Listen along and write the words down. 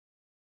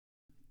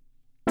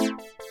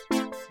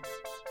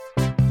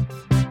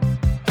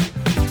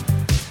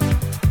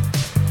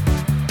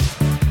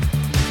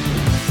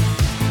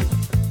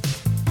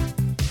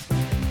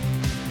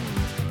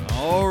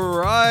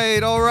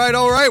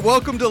All right.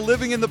 Welcome to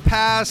Living in the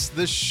Past,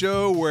 the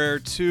show where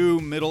two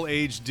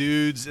middle-aged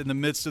dudes in the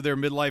midst of their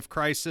midlife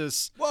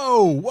crisis.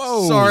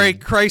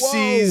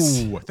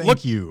 Crises.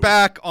 Thank you. Look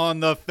back on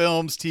the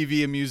films,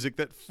 TV, and music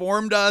that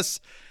formed us.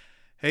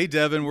 Hey,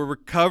 Devin, we're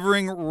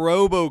recovering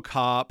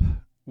RoboCop.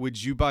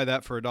 Would you buy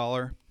that for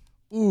 $1?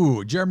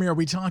 Ooh, Jeremy, are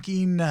we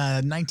talking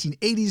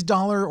 1980s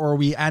dollar, or are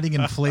we adding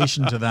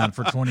inflation to that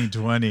for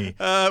 2020?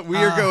 We are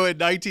going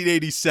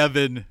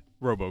 1987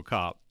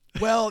 RoboCop.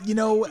 Well, and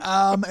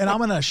I'm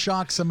going to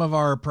shock some of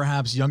our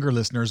perhaps younger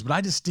listeners, but I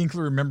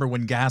distinctly remember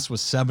when gas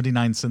was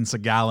 79 cents a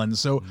gallon.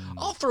 So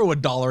I'll throw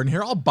 $1 in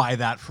here. I'll buy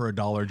that for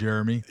 $1,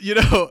 Jeremy.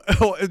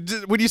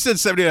 When you said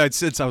 79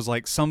 cents, I was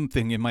like,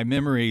 something in my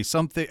memory,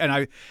 something.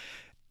 And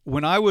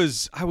when I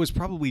was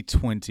probably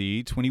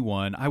 20,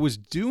 21, I was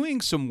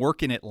doing some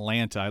work in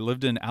Atlanta. I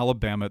lived in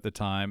Alabama at the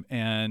time,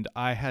 and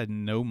I had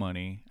no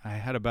money. I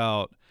had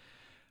about,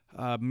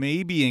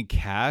 maybe in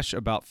cash,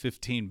 about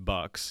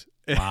 $15.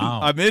 Wow.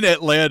 I'm in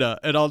Atlanta,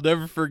 and I'll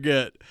never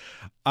forget.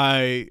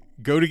 I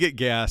go to get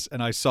gas,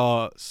 and I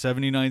saw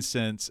 79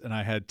 cents, and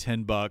I had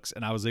 $10,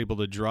 and I was able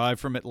to drive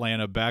from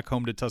Atlanta back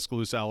home to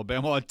Tuscaloosa,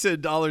 Alabama on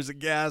 $10 of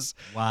gas.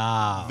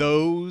 Wow.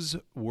 Those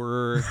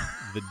were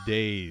the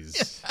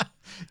days.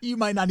 You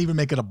might not even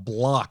make it a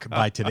block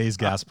by today's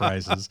gas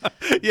prices.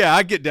 Yeah,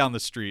 I get down the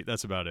street.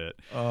 That's about it.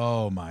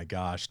 Oh my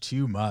gosh,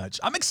 too much.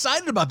 I'm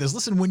excited about this.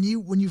 Listen, when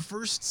you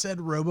first said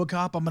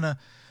RoboCop, I'm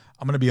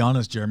gonna be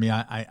honest, Jeremy.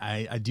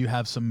 I do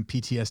have some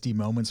PTSD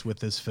moments with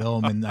this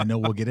film, and I know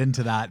we'll get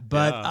into that.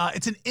 But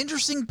it's an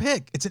interesting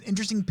pick.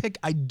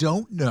 I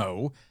don't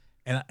know,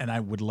 and I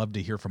would love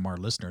to hear from our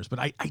listeners, but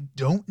I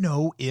don't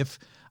know if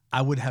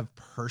I would have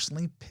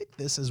personally picked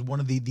this as one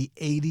of the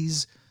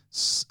 80s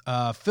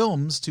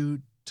films to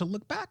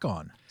look back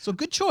on. So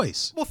good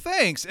choice. Well,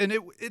 thanks. And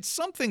it's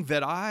something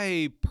that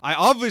I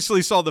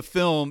obviously saw the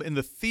film in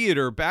the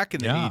theater back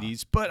in the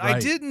 80s, but right.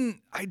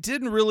 I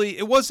didn't really,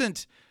 it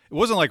wasn't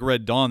like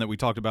Red Dawn that we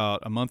talked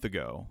about a month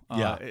ago,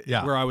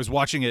 where I was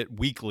watching it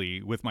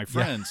weekly with my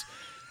friends.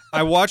 Yeah.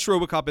 I watched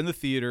RoboCop in the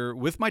theater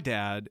with my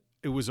dad.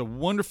 It was a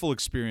wonderful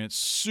experience,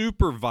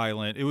 super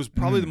violent. It was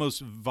probably the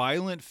most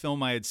violent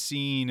film I had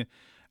seen,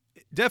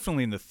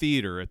 definitely in the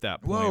theater at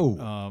that point.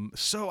 Whoa.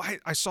 So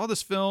I saw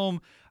this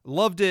film,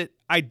 loved it.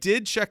 I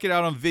did check it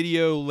out on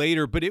video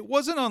later, but it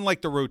wasn't on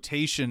like the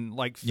rotation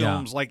like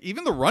films. Like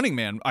even The Running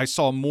Man, I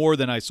saw more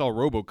than I saw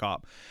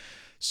RoboCop.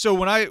 So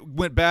when I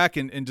went back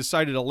and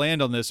decided to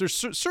land on this, there's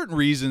certain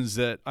reasons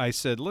that I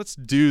said, let's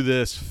do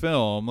this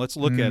film. Let's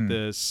look at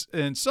this.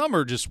 And some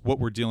are just what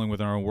we're dealing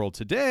with in our own world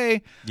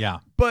today. Yeah.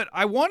 But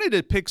I wanted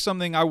to pick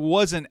something I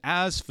wasn't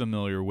as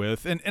familiar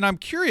with. And I'm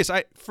curious,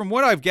 from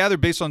what I've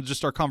gathered based on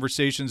just our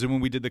conversations and when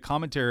we did the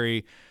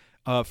commentary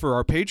for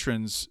our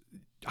patrons,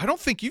 I don't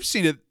think you've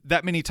seen it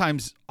that many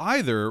times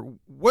either.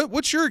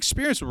 What's your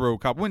experience with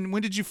RoboCop? When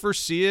did you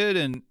first see it?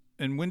 And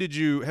when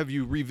have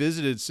you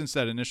revisited since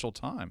that initial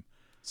time?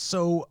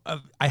 So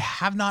I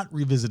have not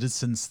revisited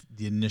since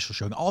the initial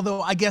showing,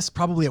 although I guess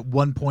probably at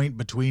one point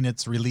between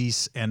its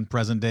release and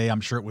present day, I'm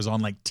sure it was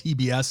on like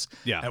TBS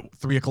at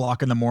 3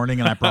 o'clock in the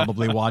morning, and I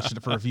probably watched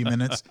it for a few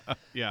minutes.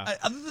 Yeah.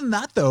 Other than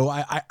that, though,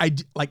 I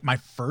like my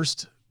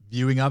first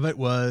viewing of it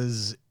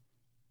was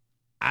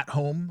at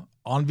home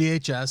on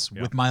VHS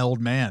with my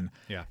old man.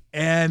 Yeah.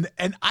 And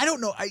I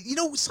don't know,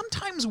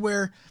 sometimes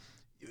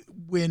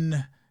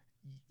when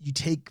you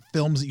take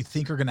films that you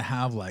think are going to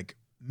have like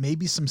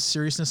maybe some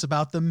seriousness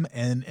about them,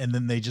 and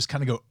then they just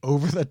kind of go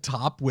over the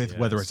top with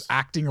whether it's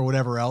acting or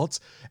whatever else.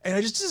 And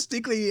I just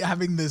distinctly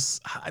having this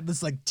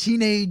like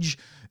teenage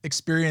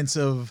experience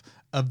of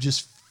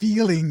just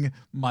feeling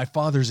my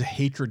father's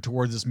hatred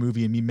towards this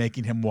movie and me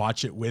making him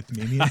watch it with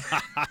me. I mean,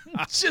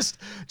 just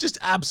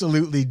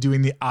absolutely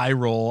doing the eye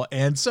roll.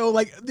 And so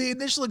like the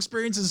initial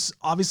experience is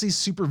obviously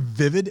super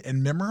vivid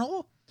and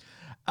memorable.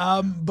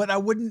 But I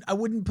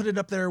wouldn't put it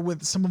up there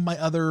with some of my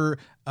other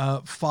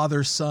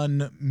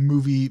father-son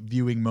movie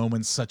viewing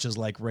moments, such as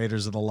like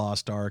Raiders of the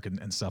Lost Ark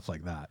and stuff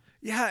like that.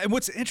 Yeah, and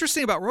what's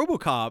interesting about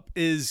RoboCop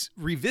is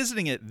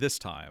revisiting it this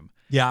time.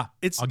 Yeah,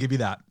 I'll give you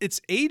that.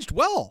 It's aged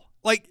well.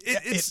 Like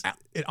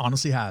it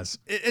honestly has.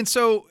 And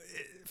so,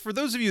 for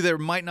those of you that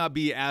might not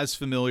be as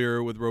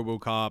familiar with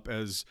RoboCop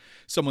as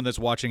someone that's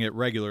watching it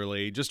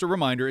regularly, just a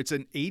reminder, it's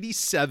an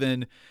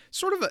 87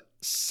 sort of a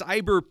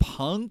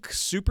cyberpunk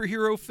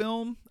superhero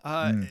film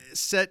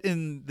set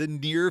in the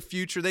near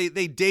future. They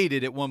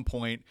dated at one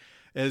point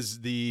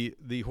as the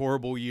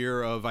horrible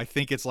year of, I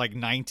think it's like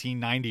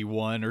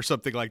 1991 or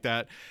something like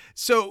that.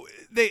 So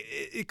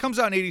it comes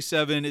out in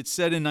 87. It's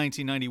set in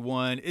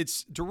 1991.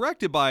 It's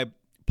directed by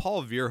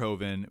Paul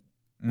Verhoeven,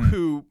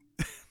 who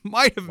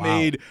might have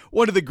made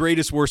one of the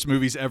greatest worst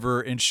movies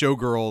ever in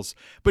Showgirls,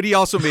 but he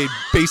also made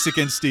Basic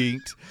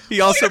Instinct.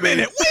 He also Wait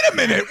a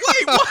minute.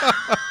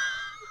 What?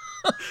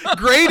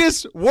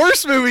 Greatest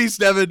worst movies,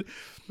 Devin.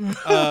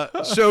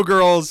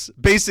 Showgirls,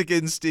 Basic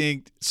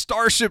Instinct,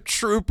 Starship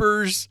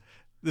Troopers.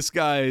 This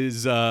guy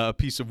is a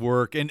piece of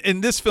work.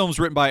 And this film's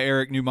written by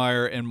Eric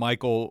Neumeyer and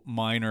Michael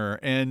Miner.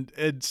 And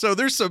so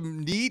there's some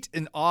neat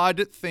and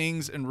odd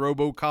things in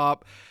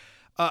RoboCop.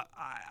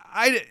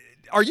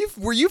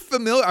 Were you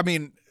familiar? I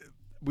mean,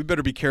 we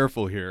better be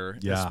careful here,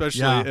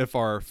 especially if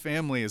our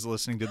family is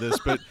listening to this.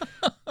 But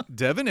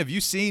Devin, have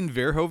you seen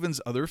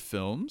Verhoeven's other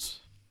films?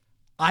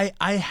 I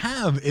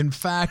have, in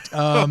fact.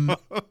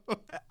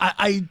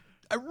 I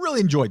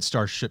really enjoyed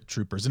Starship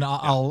Troopers, and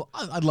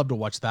I'd love to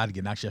watch that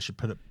again. Actually, I should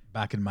put it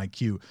back in my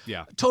queue.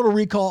 Yeah. Total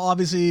Recall,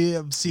 obviously,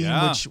 I've seen,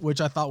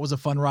 which I thought was a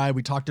fun ride.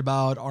 We talked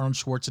about Arnold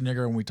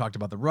Schwarzenegger and we talked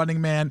about The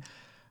Running Man.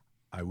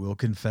 I will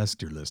confess,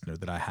 dear listener,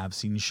 that I have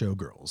seen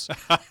Showgirls.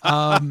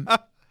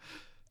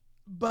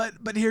 But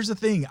here's the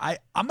thing.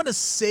 I'm going to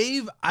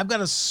save. I've got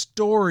a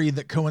story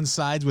that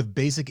coincides with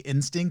Basic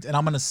Instinct, and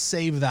I'm going to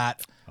save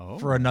that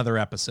for another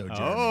episode,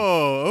 Jeremy.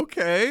 Oh,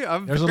 okay.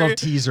 There's a little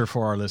teaser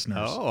for our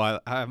listeners. Oh,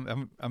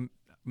 I'm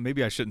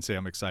maybe I shouldn't say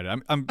I'm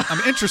excited. I'm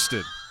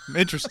interested. I'm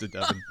interested,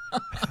 Devin.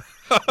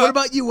 What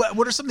about you?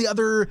 What are some of the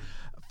other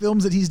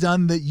films that he's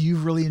done that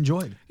you've really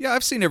enjoyed? Yeah,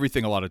 I've seen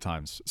everything a lot of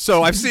times.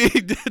 So I've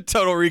seen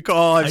Total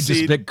Recall. I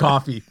just picked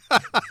coffee.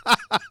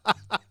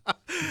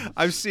 I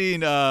have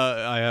seen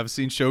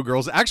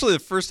Showgirls. Actually, the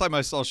first time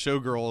I saw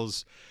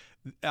Showgirls,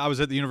 I was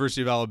at the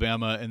University of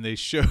Alabama, and they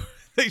showed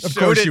Of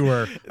course you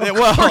were.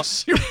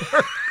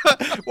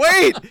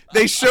 Wait,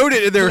 they showed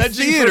it in their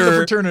theater. The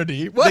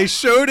fraternity. What? They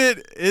showed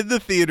it in the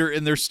theater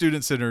in their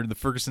student center, in the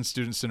Ferguson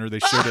Student Center. They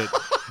showed it,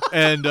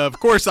 and of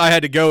course, I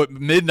had to go at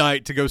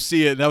midnight to go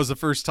see it. And that was the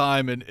first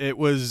time, and it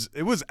was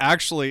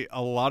actually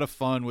a lot of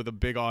fun with a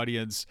big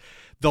audience.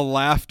 The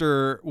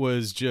laughter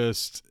was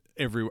just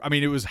everywhere. I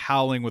mean, it was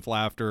howling with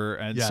laughter,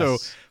 and so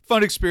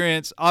fun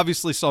experience.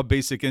 Obviously, saw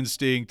Basic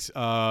Instinct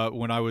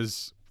when I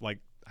was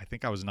I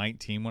think I was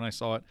 19 when I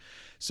saw it.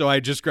 So I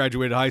just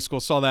graduated high school,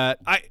 saw that.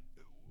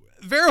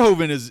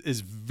 Verhoeven is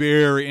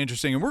very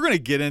interesting, and we're going to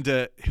get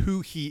into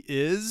who he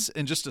is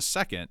in just a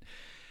second.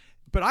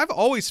 But I've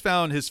always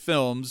found his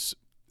films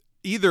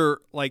either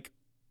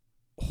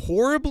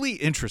horribly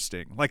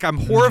interesting. I'm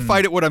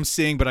horrified at what I'm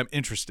seeing, but I'm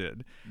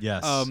interested.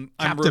 Yes.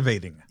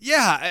 Captivating.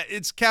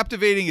 It's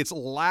captivating. It's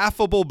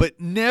laughable, but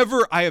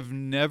I have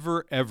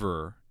never,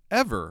 ever,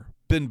 ever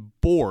been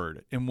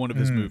bored in one of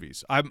his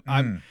movies.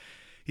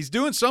 He's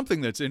doing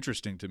something that's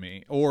interesting to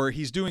me, or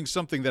he's doing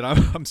something that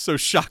I'm so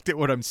shocked at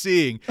what I'm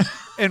seeing.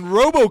 And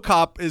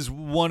RoboCop is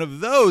one of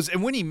those.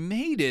 And when he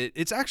made it,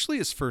 it's actually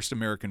his first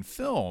American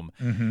film.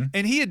 Mm-hmm.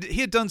 And he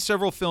had done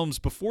several films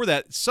before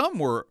that. Some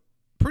were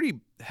pretty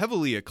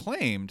heavily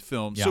acclaimed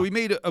films. Yeah. So he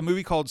made a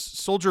movie called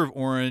Soldier of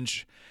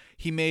Orange.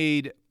 He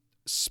made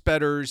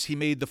Spetters. He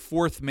made The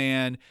Fourth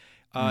Man.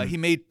 He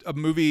made a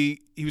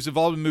movie. He was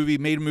involved in a movie,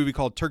 made a movie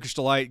called Turkish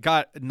Delight,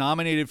 got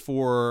nominated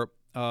for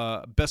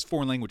best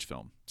foreign language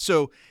film.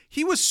 So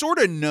he was sort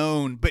of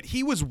known, but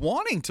he was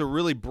wanting to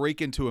really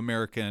break into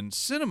American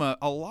cinema.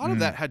 A lot of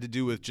that had to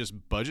do with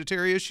just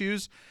budgetary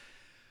issues.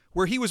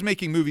 Where he was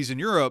making movies in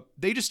Europe,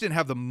 they just didn't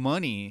have the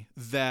money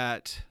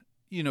that,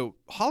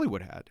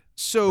 Hollywood had.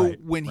 So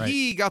when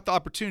he got the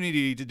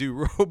opportunity to do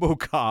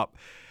RoboCop,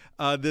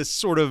 this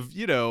sort of,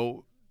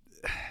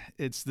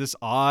 it's this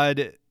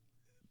odd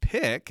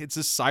pick. It's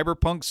a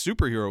cyberpunk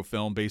superhero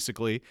film,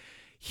 basically.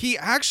 He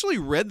actually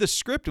read the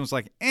script and was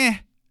like, eh.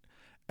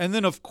 And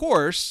then, of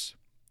course,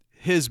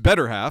 his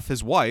better half,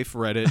 his wife,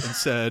 read it and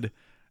said,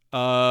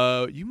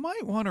 you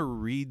might want to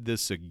read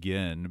this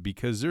again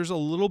because there's a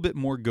little bit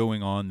more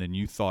going on than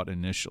you thought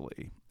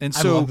initially. And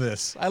so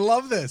I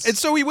love this. And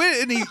so he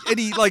went and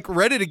he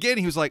read it again.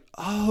 He was like,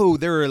 oh,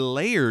 there are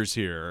layers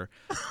here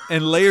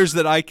and layers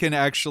that I can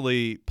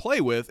actually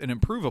play with and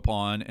improve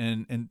upon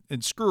and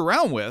screw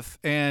around with.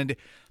 And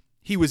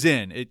he was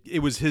in.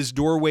 It was his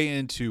doorway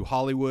into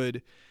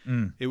Hollywood.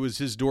 It was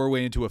his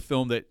doorway into a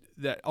film that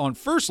on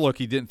first look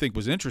he didn't think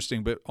was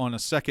interesting, but on a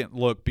second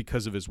look,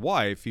 because of his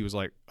wife, he was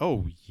like,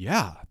 oh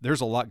yeah,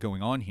 there's a lot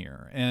going on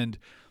here. And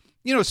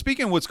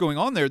speaking of what's going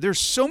on there's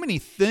so many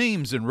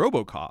themes in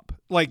RoboCop.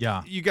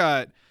 You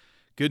got,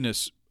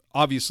 goodness,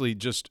 obviously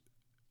just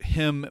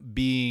him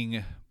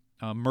being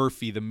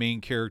Murphy, the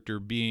main character,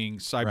 being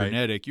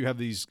cybernetic. You have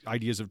these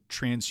ideas of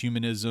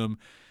transhumanism.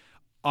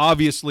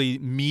 Obviously,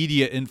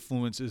 media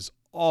influences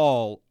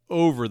all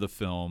over the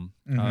film.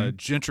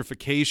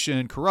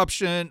 Gentrification,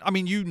 corruption. I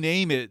mean, you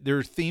name it. There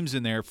are themes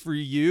in there for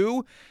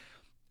you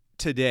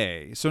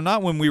today. So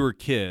not when we were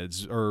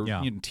kids or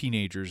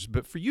teenagers,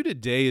 but for you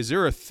today, is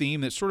there a theme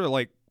that sort of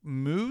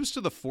moves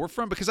to the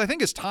forefront? Because I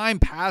think as time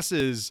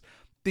passes,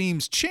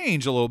 themes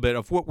change a little bit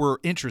of what we're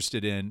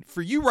interested in.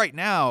 For you right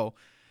now,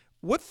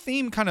 what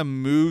theme kind of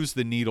moves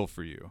the needle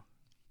for you?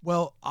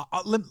 Well,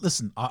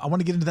 listen, I want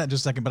to get into that in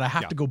just a second, but I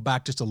have to go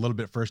back just a little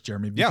bit first,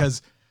 Jeremy,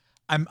 because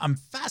I'm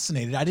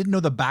fascinated. I didn't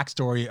know the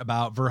backstory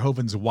about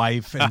Verhoeven's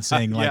wife and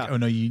saying oh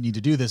no, you need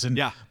to do this. And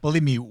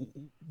believe me,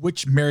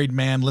 which married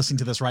man listening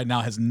to this right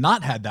now has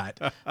not had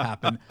that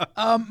happen?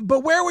 But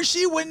where was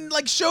she when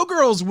like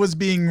Showgirls was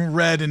being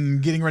read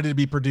and getting ready to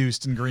be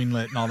produced and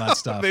greenlit and all that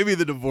stuff? Maybe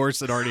the divorce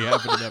had already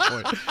happened at that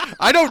point.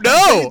 I don't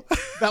know.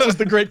 That was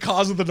the great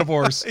cause of the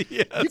divorce.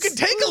 Yes. You can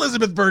take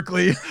Elizabeth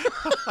Berkley.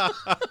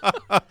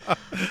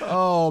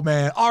 Oh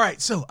man. All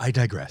right. So I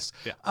digress.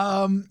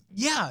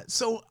 Yeah.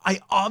 So I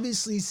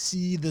obviously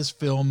see this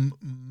film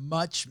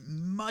much,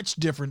 much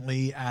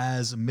differently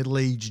as a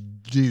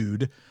middle-aged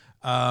dude.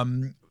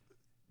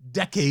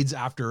 Decades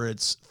after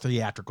its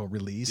theatrical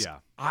release. Yeah.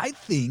 I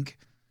think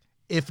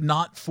if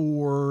not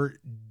for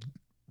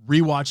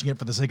rewatching it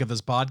for the sake of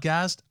this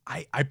podcast,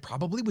 I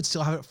probably would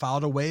still have it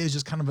filed away as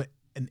just kind of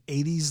an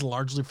 80s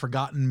largely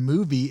forgotten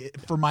movie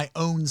for my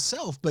own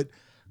self. But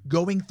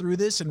going through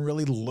this and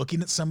really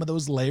looking at some of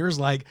those layers,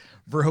 like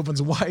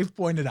Verhoeven's wife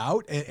pointed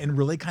out, and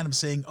really kind of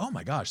saying, oh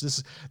my gosh,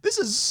 this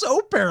is so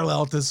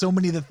parallel to so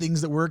many of the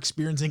things that we're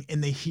experiencing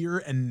in the here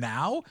and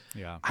now.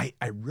 Yeah. I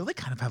really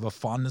kind of have a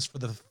fondness for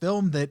the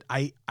film that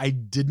I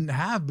didn't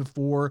have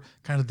before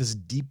kind of this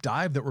deep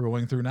dive that we're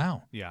going through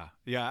now. Yeah.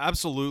 Yeah,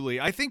 absolutely.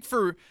 I think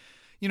for,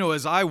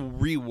 as I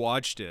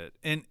rewatched it,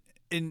 and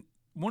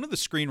one of the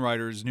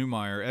screenwriters,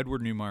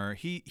 Edward Neumeier,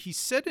 he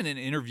said in an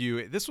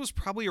interview, this was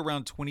probably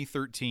around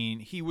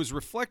 2013, he was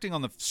reflecting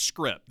on the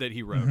script that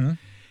he wrote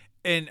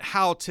and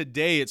how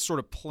today it's sort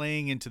of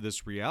playing into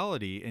this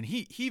reality. And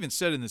he even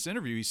said in this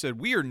interview, he said,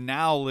 we are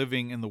now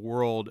living in the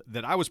world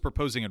that I was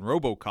proposing in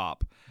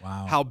RoboCop.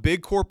 Wow. How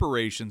big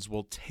corporations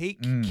will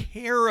take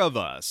care of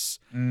us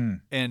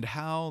and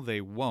how they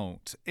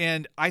won't.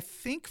 And I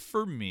think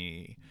for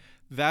me,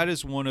 that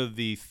is one of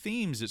the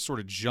themes that sort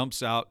of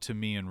jumps out to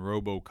me in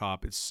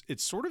RoboCop.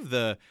 It's sort of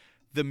the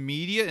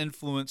media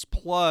influence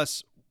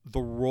plus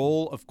the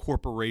role of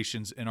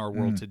corporations in our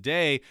world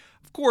today.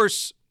 Of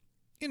course,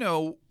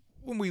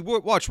 when we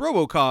watch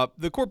RoboCop,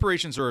 the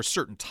corporations are a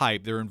certain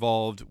type. They're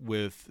involved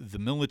with the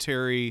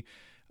military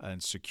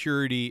and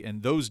security,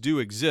 and those do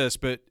exist.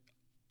 But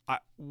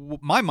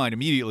my mind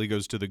immediately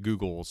goes to the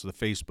Googles, the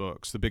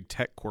Facebooks, the big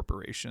tech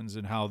corporations,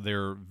 and how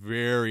they're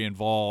very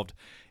involved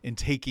in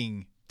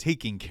taking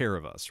care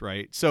of us,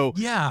 right? So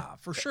yeah,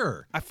 for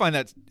sure. I find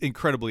that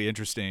incredibly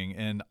interesting,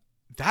 and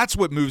that's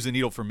what moves the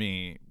needle for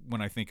me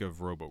when I think of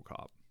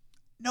RoboCop.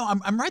 No,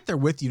 I'm right there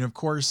with you. And of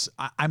course,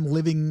 I'm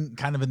living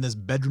kind of in this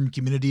bedroom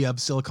community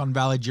of Silicon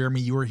Valley. Jeremy,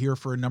 you were here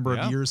for a number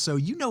of years. So,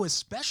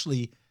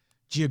 especially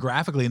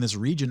geographically in this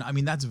region, I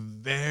mean, that's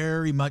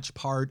very much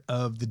part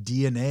of the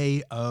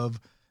DNA of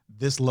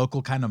this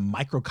local kind of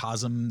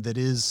microcosm that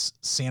is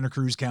Santa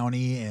Cruz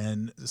County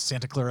and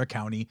Santa Clara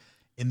County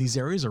in these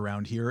areas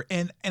around here.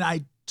 And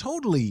I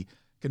totally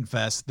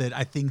confess that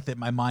I think that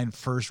my mind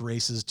first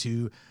races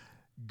to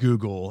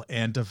Google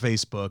and to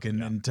Facebook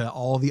and to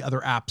all the other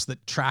apps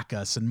that track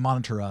us and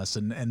monitor us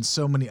and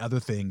so many other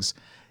things.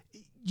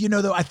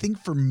 Though, I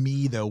think for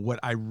me, though, what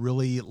I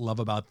really love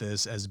about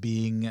this as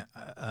being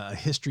a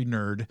history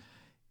nerd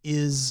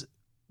is,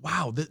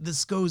 wow,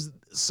 this goes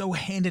so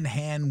hand in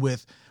hand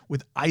with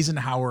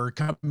Eisenhower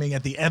coming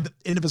at the end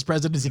of his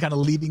presidency, kind of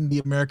leaving the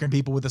American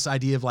people with this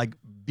idea of like,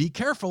 be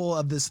careful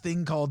of this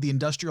thing called the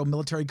industrial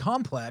military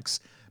complex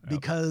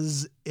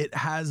because it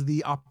has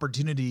the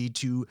opportunity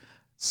to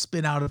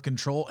spin out of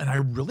control. And I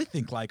really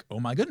think like, oh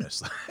my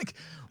goodness, like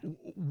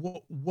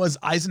was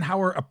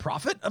Eisenhower a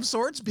prophet of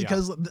sorts?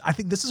 Because I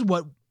think this is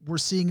what we're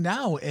seeing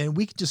now. And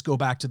we could just go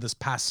back to this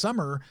past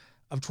summer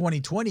of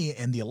 2020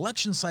 and the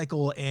election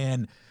cycle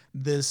and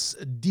this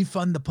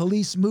defund the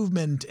police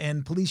movement,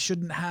 and police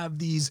shouldn't have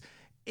these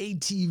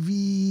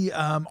ATV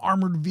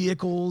armored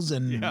vehicles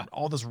and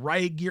all this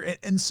riot gear.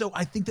 And so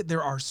I think that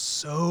there are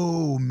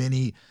so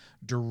many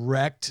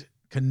direct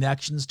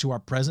connections to our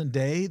present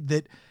day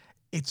that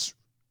it's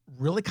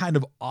really kind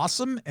of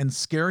awesome and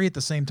scary at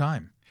the same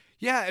time.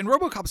 Yeah, and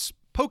RoboCop's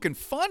poking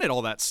fun at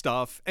all that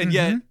stuff, and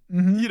yet,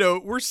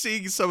 we're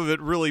seeing some of it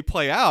really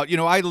play out.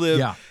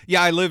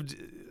 I lived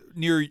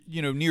near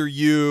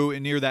you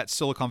and near that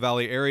Silicon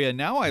Valley area.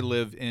 Now I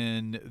live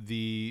in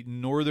the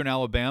northern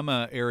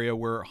Alabama area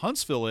where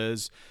Huntsville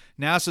is.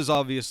 NASA's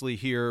obviously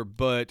here,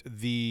 but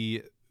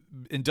the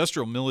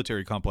industrial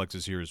military complex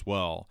is here as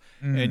well.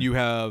 And you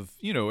have,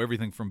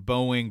 everything from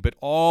Boeing, but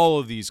all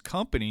of these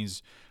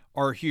companies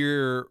are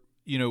here,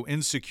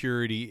 in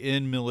security,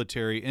 in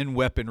military, in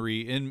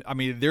weaponry.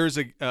 There's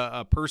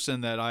a person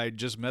that I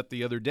just met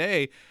the other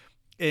day,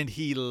 and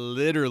he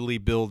literally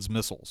builds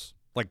missiles.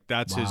 Like,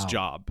 that's his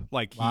job.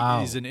 Like,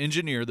 he's an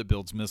engineer that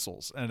builds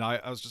missiles. And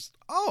I was just,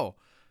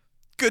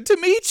 good to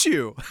meet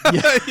you.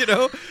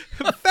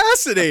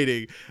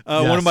 Fascinating.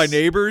 One of my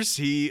neighbors,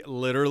 he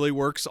literally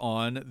works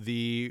on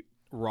the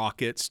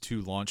rockets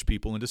to launch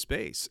people into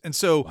space. And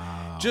so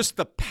just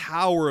the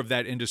power of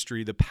that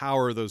industry, the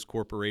power of those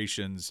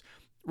corporations,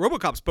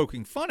 RoboCop's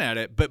poking fun at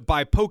it, but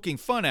by poking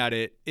fun at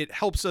it, it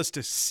helps us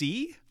to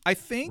see, I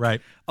think,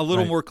 a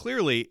little more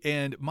clearly.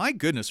 And my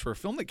goodness, for a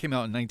film that came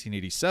out in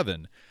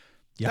 1987,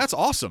 that's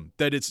awesome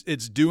that it's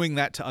doing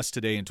that to us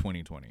today in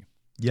 2020.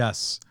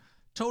 Yes,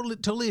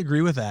 totally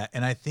agree with that.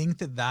 And I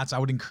think I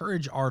would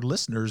encourage our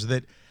listeners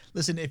that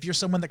listen, if you're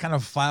someone that kind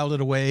of filed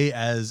it away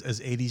as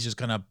 80s just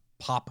kind of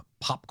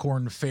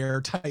popcorn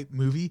fare type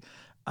movie,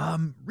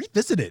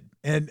 revisit it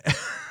and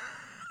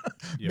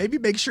maybe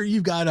make sure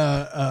you've got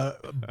a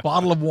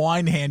bottle of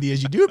wine handy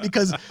as you do it,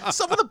 because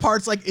some of the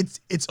parts, like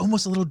it's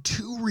almost a little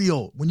too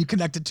real when you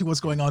connect it to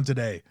what's going on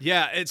today.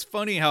 Yeah, it's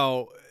funny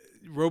how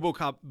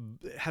RoboCop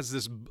has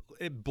this,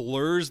 it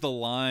blurs the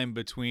line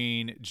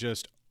between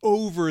just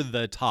over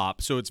the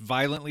top. So it's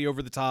violently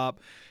over the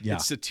top. Yeah.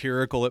 It's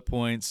satirical at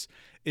points.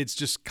 It's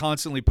just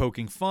constantly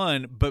poking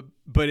fun, but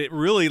it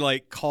really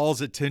like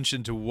calls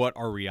attention to what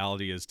our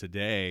reality is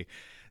today.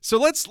 So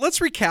let's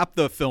recap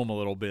the film a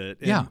little bit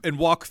and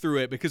walk through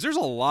it, because there's a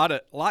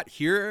lot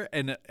here,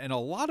 and a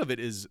lot of it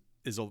is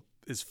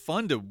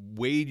fun to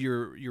wade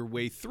your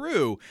way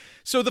through.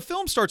 So the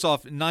film starts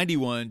off in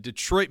 91,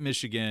 Detroit,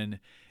 Michigan,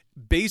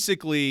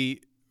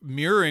 basically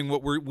mirroring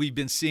what we've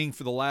been seeing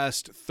for the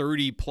last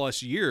 30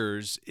 plus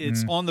years.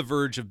 It's on the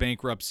verge of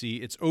bankruptcy.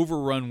 It's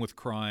overrun with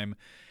crime.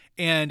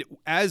 And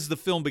as the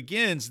film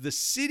begins, the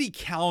city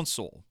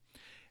council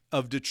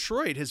of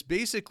Detroit has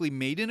basically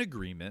made an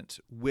agreement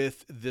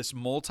with this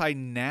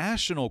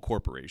multinational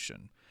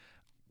corporation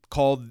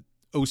called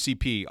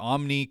OCP,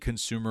 Omni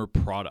Consumer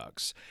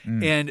Products.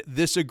 And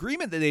this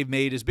agreement that they've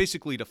made is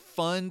basically to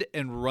fund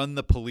and run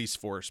the police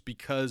force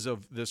because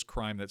of this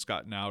crime that's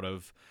gotten out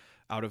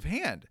of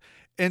hand.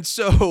 And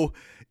so,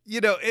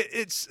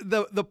 it's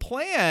the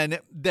plan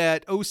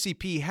that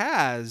OCP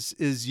has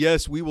is,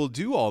 yes, we will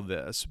do all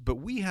this, but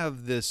we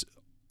have this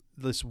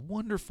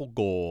wonderful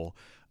goal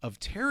of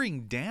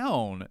tearing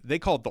down, they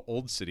call it the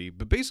old city,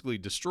 but basically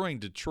destroying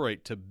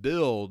Detroit to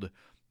build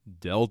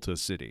Delta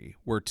City,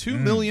 where 2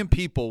 million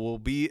people will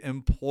be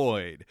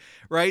employed,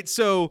 right?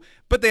 So,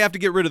 but they have to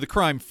get rid of the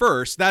crime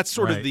first. That's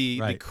sort of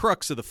the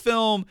crux of the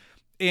film.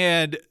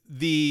 And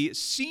the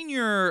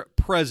senior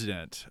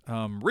president,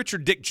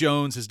 Richard Dick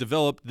Jones, has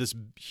developed this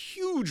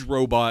huge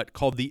robot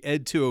called the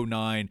Ed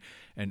 209,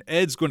 and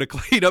Ed's going to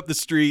clean up the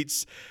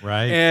streets.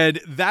 Right. And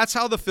that's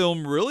how the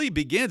film really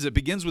begins. It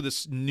begins with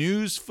this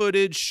news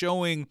footage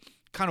showing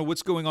kind of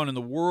what's going on in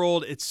the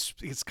world. It's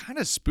kind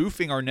of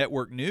spoofing our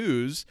network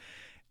news,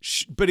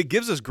 but it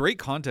gives us great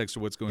context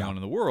of what's going on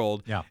in the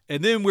world. Yeah.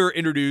 And then we're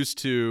introduced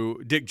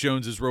to Dick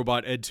Jones's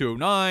robot, Ed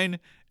 209.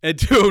 Ed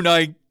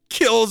 209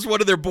 kills one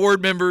of their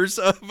board members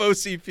of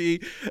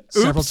OCP.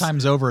 Several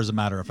times over, as a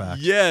matter of fact.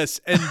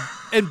 Yes.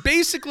 And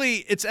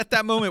basically it's at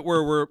that moment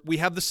where we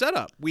have the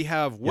setup. We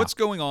have what's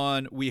going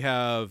on. We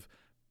have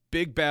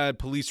big bad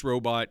police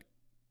robot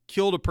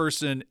killed a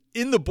person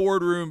in the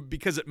boardroom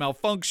because it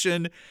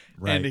malfunctioned.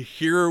 Right. And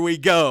here we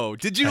go.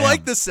 Did you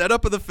like the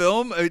setup of the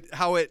film?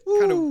 How it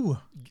kind of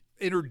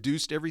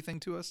introduced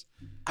everything to us?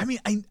 I mean,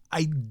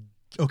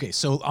 okay,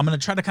 so I'm going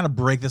to try to kind of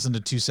break this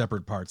into two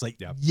separate parts. Like,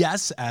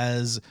 yes,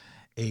 as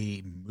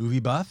a movie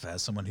buff,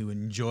 as someone who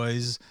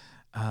enjoys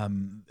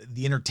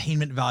the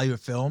entertainment value of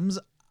films,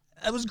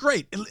 it was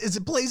great.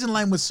 It plays in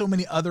line with so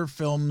many other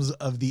films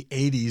of the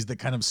 80s that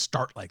kind of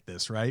start like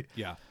this, right?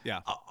 Yeah.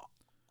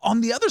 On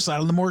the other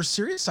side, on the more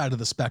serious side of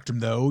the spectrum,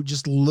 though,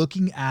 just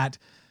looking at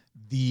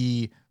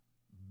the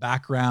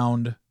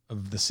background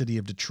of the city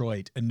of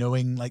Detroit and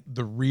knowing like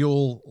the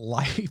real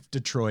life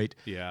Detroit.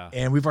 Yeah.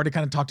 And we've already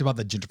kind of talked about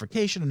the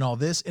gentrification and all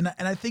this. And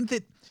I think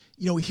that,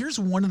 here's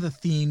one of the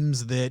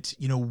themes that,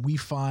 we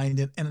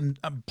find, and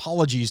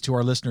apologies to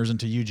our listeners and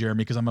to you, Jeremy,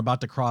 because I'm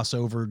about to cross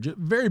over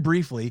very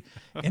briefly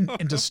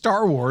into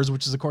Star Wars,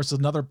 which is, of course,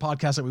 another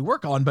podcast that we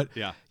work on. But,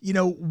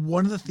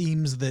 one of the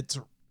themes that's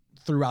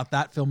throughout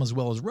that film, as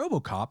well as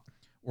RoboCop,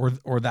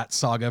 or that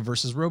saga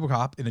versus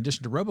RoboCop, in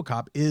addition to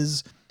RoboCop,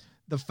 is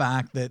the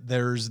fact that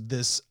there's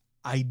this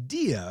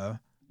idea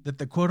that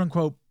the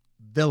quote-unquote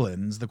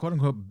villains, the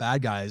quote-unquote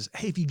bad guys,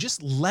 hey, if you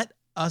just let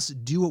us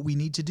do what we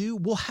need to do,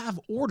 we'll have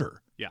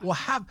order. Yeah.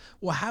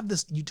 We'll have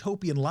this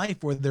utopian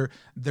life where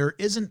there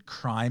isn't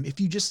crime if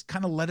you just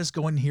kind of let us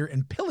go in here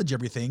and pillage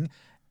everything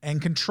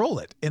and control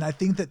it. And I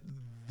think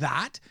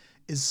that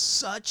is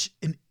such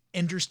an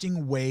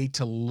interesting way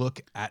to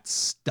look at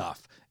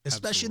stuff,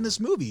 especially in this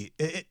movie.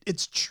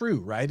 It's true,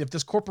 right? If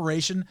this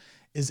corporation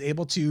is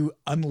able to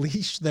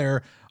unleash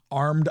their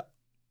armed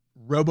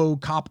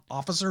RoboCop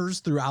officers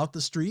throughout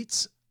the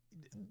streets,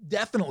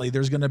 definitely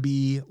there's going to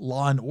be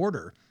law and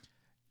order.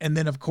 And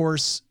then, of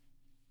course,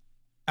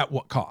 at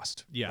what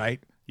cost? Yeah.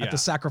 Right? Yeah. At the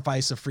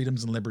sacrifice of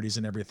freedoms and liberties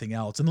and everything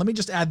else. And let me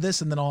just add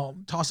this, and then I'll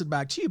toss it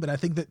back to you. But I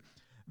think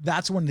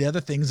that's one of the other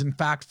things. In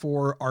fact,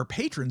 for our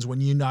patrons, when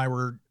you and I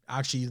were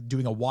actually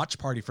doing a watch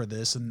party for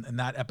this, and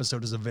that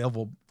episode is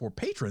available for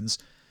patrons,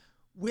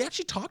 we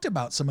actually talked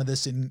about some of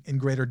this in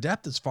greater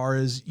depth, as far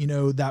as,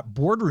 that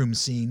boardroom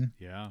scene.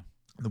 Yeah.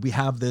 That we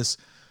have this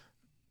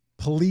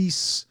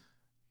police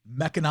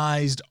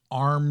mechanized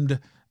armed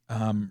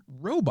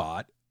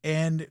robot,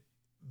 and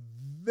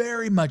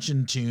very much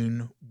in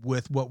tune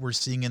with what we're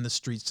seeing in the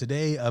streets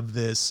today of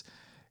this.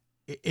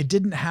 It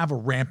didn't have a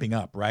ramping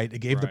up, right? It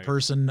gave the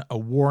person a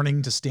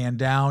warning to stand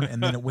down,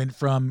 and then it went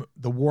from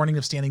the warning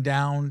of standing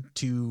down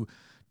to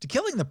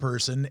killing the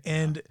person.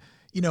 And,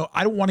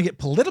 I don't want to get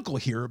political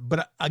here,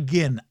 but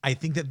again, I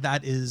think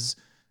that is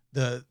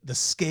the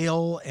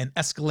scale and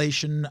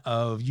escalation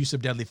of use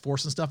of deadly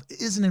force and stuff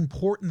is an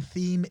important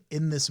theme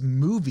in this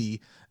movie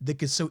that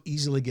could so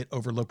easily get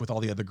overlooked with all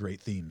the other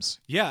great themes.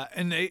 Yeah,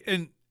 and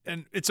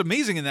it's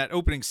amazing in that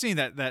opening scene,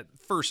 that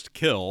first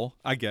kill,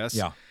 I guess.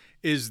 Yeah.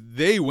 Is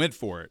they went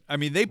for it. I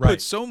mean, they put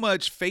Right. so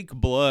much fake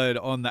blood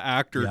on the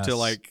actor Yes. to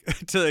like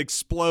to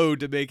explode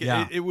to make it.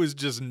 Yeah. It was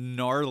just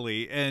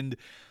gnarly, and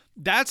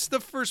that's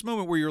the first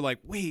moment where you're like,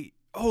 wait.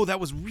 Oh, that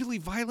was really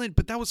violent,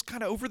 but that was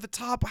kind of over the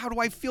top. How do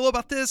I feel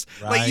about this?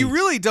 Like, you Right.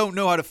 really don't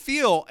know how to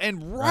feel.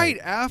 And right Right.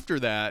 after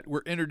that,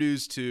 we're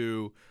introduced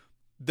to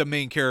the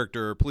main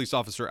character, police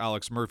officer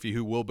Alex Murphy,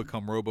 who will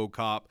become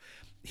RoboCop.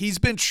 He's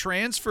been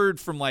transferred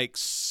from like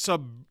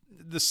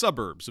the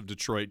suburbs of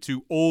Detroit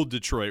to old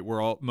Detroit,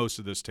 where most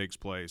of this takes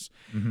place.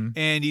 Mm-hmm.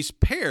 And he's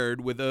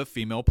paired with a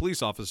female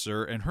police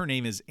officer, and her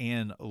name is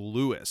Ann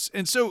Lewis.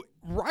 And so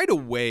right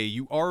away,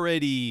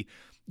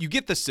 you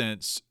get the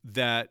sense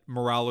that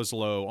morale is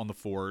low on the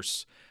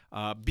force,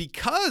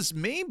 because of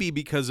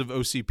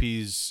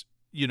OCP's,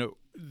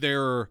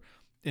 their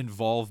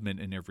involvement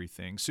in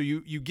everything. So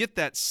you get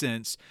that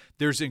sense.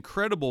 There's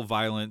incredible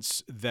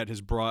violence that has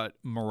brought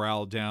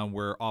morale down,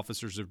 where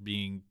officers are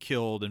being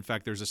killed. In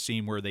fact, there's a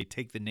scene where they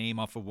take the name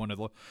off of one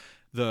of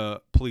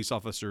the police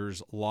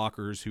officers'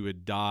 lockers who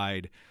had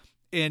died.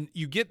 And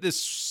you get this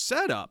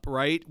setup,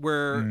 right,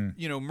 where,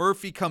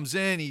 Murphy comes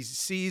in, he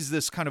sees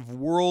this kind of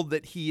world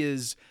that he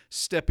is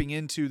stepping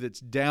into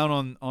that's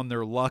down on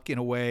their luck in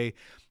a way,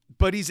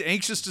 but he's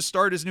anxious to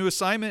start his new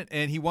assignment,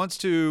 and he wants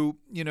to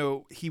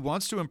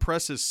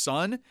impress his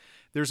son.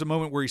 There's a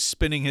moment where he's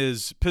spinning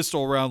his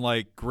pistol around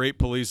like great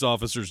police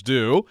officers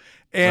do.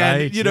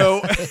 And, Right,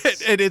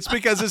 yes. and it's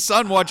because his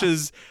son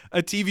watches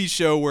a TV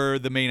show where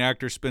the main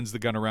actor spins the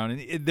gun around.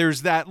 And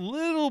there's that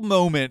little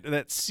moment,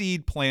 that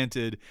seed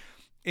planted.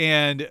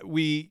 And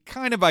we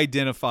kind of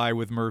identify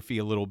with Murphy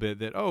a little bit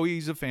that,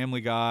 he's a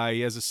family guy.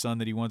 He has a son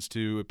that he wants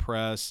to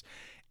impress.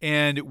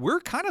 And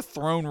we're kind of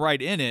thrown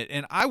right in it.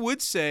 And I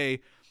would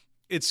say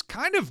it's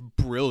kind of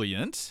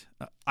brilliant.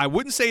 I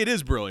wouldn't say it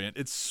is brilliant.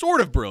 It's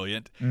sort of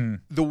brilliant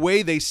the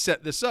way they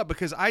set this up,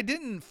 because I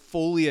didn't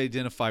fully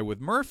identify with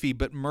Murphy,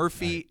 but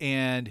Murphy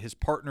and his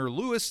partner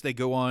Lewis, they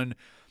go on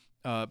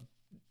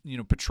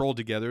patrol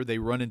together. They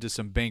run into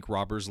some bank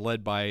robbers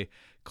led by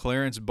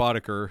Clarence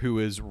Boddicker, who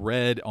is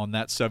Red on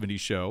That 70s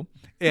Show.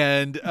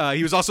 And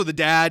he was also the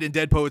dad in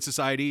Dead Poet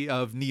Society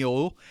of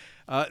Neil.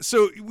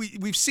 So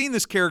we've seen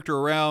this character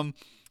around,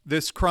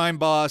 this crime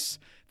boss.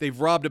 They've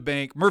robbed a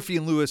bank. Murphy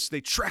and Lewis, they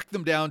track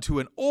them down to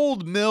an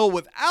old mill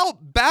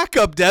without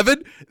backup,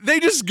 Devin. They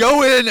just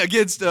go in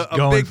against a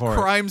big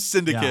crime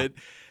syndicate.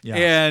 Yeah.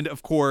 And,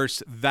 of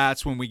course,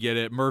 that's when we get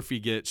it. Murphy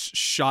gets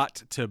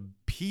shot to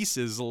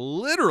pieces,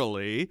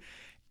 literally,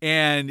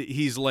 and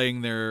he's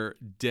laying there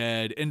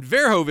dead. And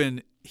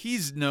Verhoeven,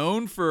 he's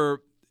known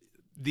for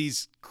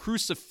these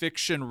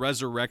crucifixion,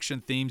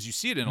 resurrection themes. You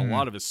see it in a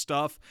lot of his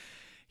stuff.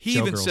 He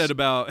even said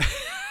about...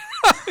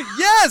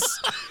 Yes!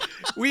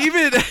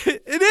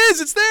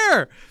 It's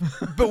there.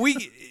 But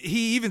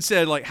he even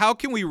said, like, how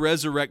can we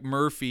resurrect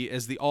Murphy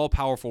as the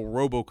all-powerful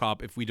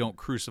RoboCop if we don't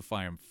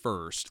crucify him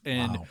first?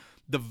 And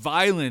the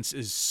violence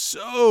is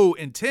so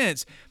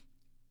intense.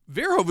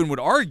 Verhoeven would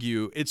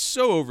argue it's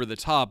so over the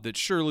top that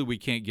surely we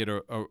can't get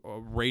a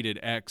rated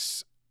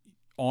X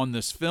on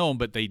this film,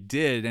 but they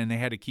did, and they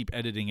had to keep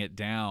editing it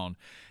down.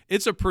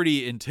 It's a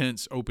pretty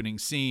intense opening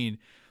scene.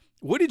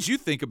 What did you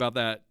think about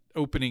that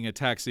opening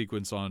attack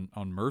sequence on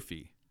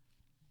Murphy?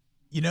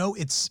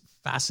 It's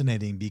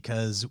fascinating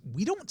because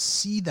we don't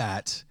see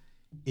that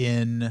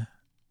in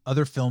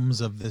other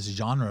films of this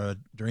genre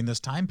during this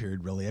time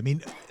period, really. I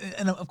mean,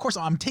 and of course,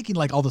 I'm taking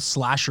like all the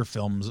slasher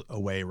films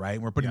away,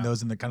 right? We're putting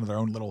those in the kind of their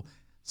own little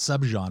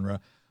subgenre.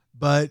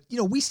 But,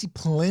 we see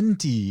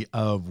plenty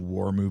of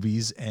war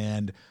movies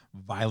and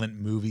violent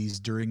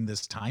movies during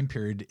this time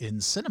period in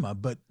cinema.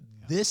 But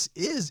it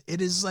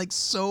is like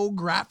so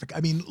graphic. I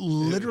mean,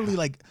 literally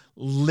like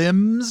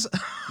limbs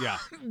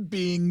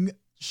being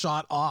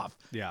shot off.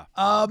 Yeah.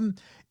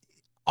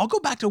 I'll go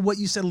back to what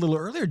you said a little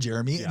earlier,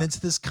 Jeremy, and it's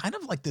this kind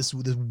of like this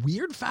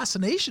weird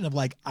fascination of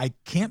like, I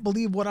can't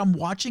believe what I'm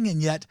watching,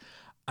 and yet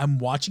I'm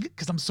watching it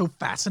because I'm so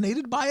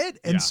fascinated by it.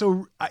 And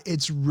so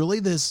it's really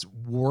this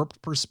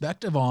warped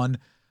perspective on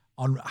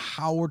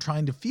how we're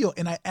trying to feel.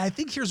 And I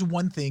think here's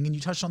one thing, and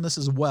you touched on this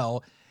as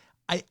well.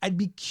 I'd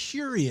be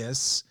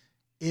curious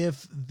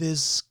if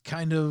this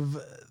kind of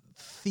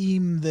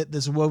theme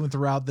that's woven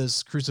throughout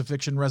this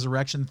crucifixion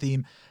resurrection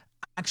theme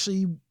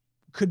actually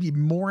could be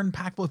more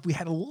impactful if we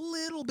had a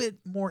little bit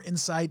more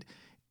insight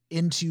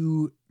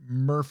into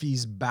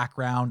Murphy's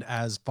background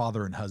as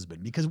father and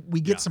husband, because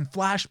we get some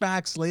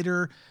flashbacks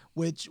later,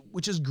 which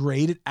is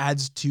great. It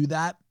adds to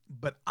that.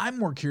 But I'm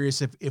more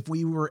curious if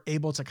we were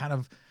able to kind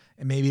of,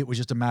 and maybe it was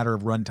just a matter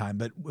of runtime,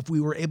 but if we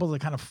were able to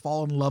kind of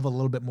fall in love a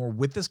little bit more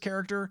with this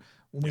character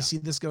when we see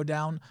this go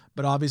down.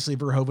 But obviously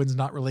Verhoeven's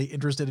not really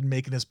interested in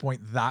making his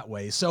point that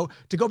way. So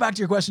to go back to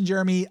your question,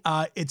 Jeremy,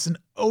 it's an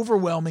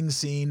overwhelming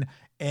scene.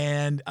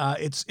 And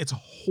it's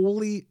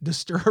wholly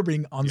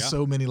disturbing on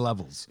so many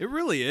levels. It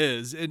really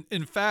is. And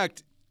in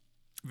fact,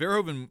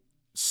 Verhoeven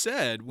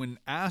said, when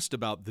asked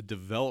about the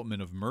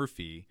development of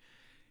Murphy,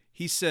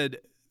 he said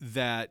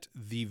that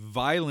the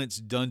violence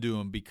done to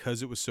him,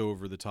 because it was so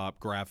over the top,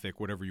 graphic,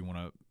 whatever you want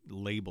to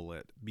label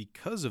it,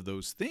 because of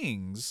those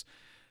things,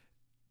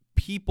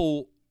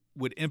 people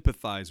would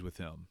empathize with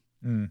him.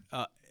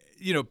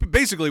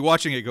 Basically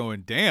watching it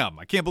going, damn,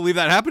 I can't believe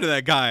that happened to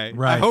that guy.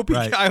 Right,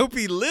 I hope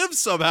he lives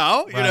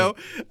somehow, Right.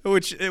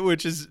 which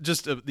is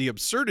just the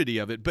absurdity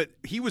of it. But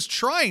he was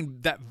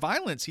trying, that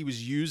violence he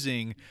was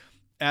using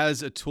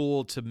as a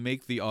tool to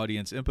make the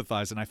audience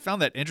empathize. And I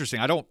found that interesting.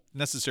 I don't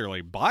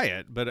necessarily buy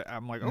it, but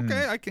I'm like,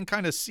 okay, I can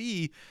kind of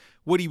see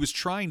what he was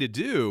trying to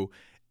do.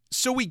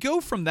 So we go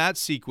from that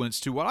sequence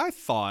to what I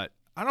thought,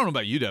 I don't know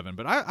about you, Devin,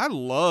 but I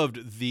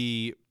loved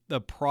the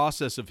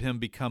process of him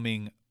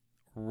becoming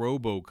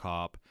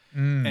RoboCop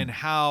and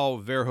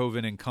how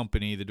Verhoeven and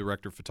company, the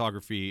director of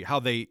photography, how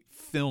they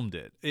filmed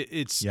it.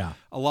 It's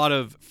a lot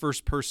of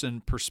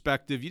first-person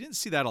perspective. You didn't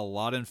see that a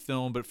lot in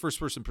film, but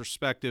first-person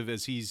perspective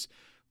as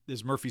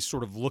Murphy's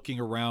sort of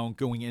looking around,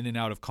 going in and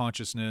out of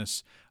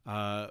consciousness,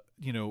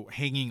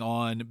 hanging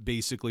on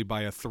basically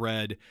by a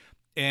thread,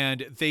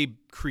 and they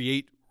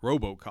create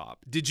RoboCop.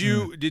 Did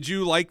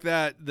you like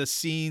that, the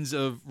scenes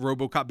of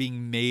RoboCop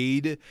being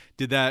made?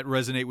 Did that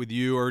resonate with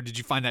you, or did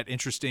you find that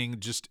interesting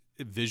just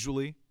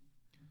visually?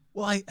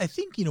 Well, I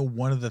think,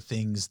 one of the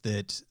things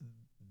that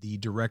the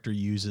director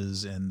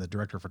uses and the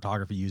director of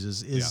photography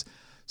uses is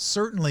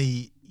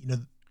certainly,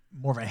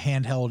 more of a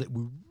handheld.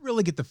 We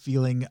really get the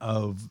feeling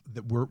of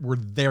that we're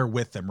there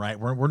with them, right?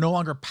 We're no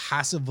longer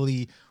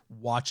passively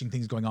watching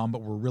things going on,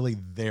 but we're really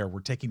there.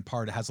 We're taking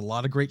part. It has a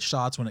lot of great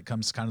shots when it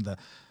comes to kind of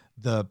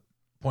the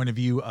point of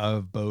view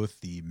of both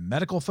the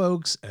medical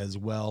folks as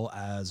well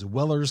as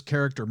Weller's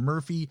character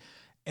Murphy.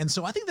 And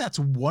so I think that's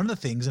one of the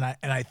things, and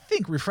I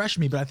think, refresh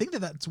me, but I think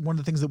that's one of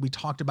the things that we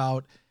talked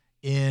about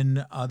in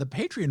the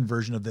Patreon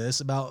version of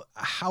this, about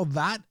how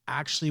that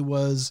actually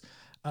was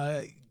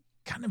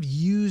kind of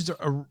used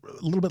a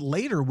little bit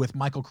later with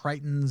Michael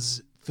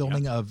Crichton's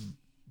filming of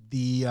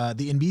the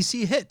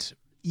NBC hit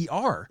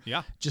ER.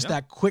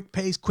 That quick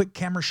pace, quick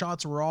camera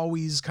shots were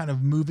always kind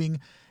of moving.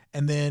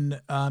 And then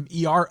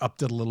ER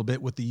upped it a little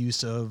bit with the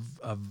use of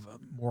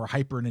more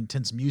hyper and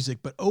intense music.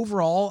 But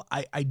overall,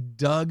 I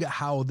dug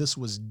how this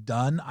was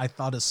done. I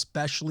thought,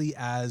 especially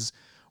as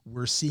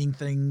we're seeing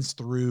things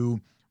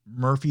through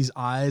Murphy's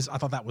eyes, I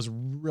thought that was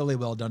really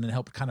well done and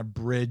helped kind of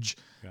bridge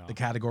the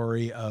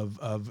category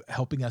of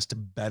helping us to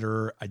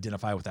better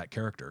identify with that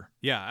character.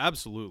 Yeah,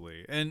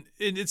 absolutely. And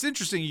it's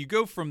interesting. You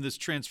go from this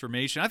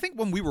transformation. I think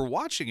when we were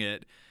watching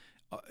it,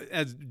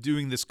 as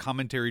doing this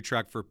commentary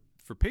track for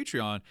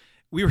Patreon,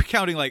 we were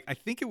counting, I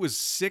think it was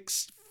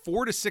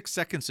 4 to 6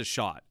 seconds a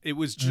shot. It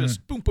was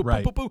just boom, boom,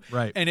 boom, boom, boom.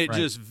 Right. And it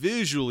just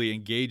visually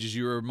engages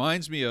you. It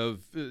reminds me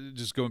of,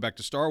 just going back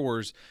to Star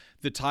Wars,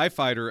 the TIE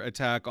fighter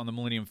attack on the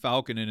Millennium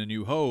Falcon in A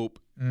New Hope,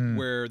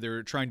 where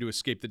they're trying to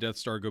escape the Death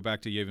Star, go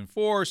back to Yavin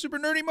 4, super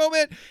nerdy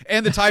moment,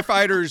 and the TIE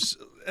fighters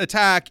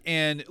attack,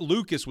 and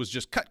Lucas was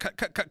just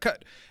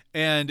cut.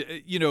 And,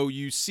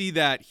 you see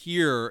that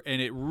here,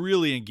 and it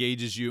really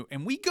engages you.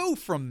 And we go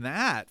from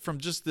that, from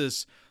just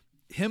this,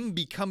 him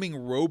becoming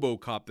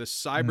RoboCop, this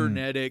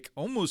cybernetic,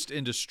 almost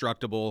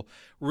indestructible.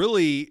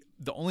 Really,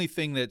 the only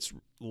thing that's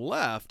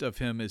left of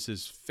him is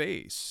his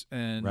face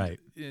and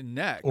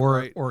neck,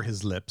 or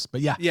his lips.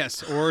 But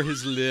yes, or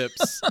his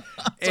lips.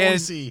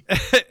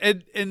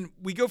 and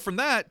we go from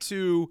that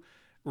to,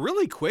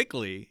 really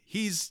quickly,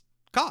 he's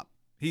cop.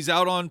 He's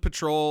out on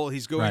patrol.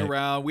 He's going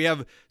around. We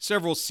have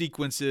several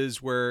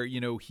sequences where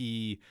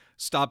he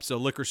stops a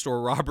liquor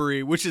store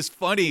robbery, which is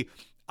funny.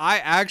 I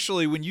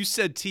actually, when you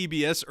said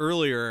TBS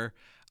earlier,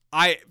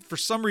 for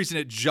some reason,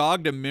 it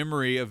jogged a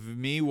memory of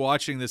me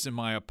watching this in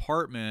my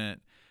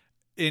apartment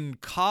in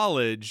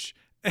college,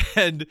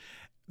 and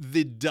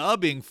the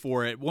dubbing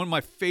for it. One of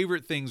my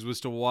favorite things was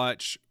to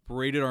watch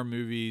rated R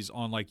movies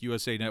on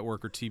USA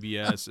Network or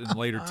TBS and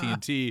later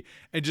TNT,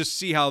 and just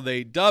see how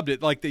they dubbed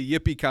it. Like the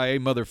Yippee-ki-yay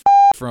mother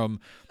from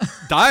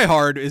Die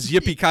Hard is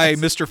Yippee-ki-yay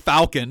Mr.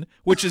 Falcon,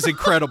 which is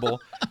incredible.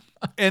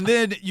 And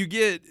then you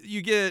get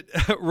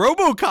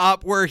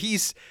RoboCop, where he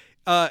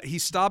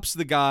stops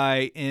the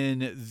guy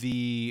in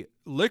the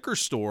liquor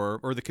store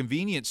or the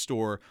convenience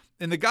store,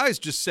 and the guy's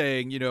just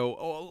saying,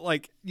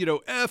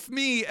 F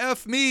me,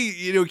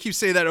 keeps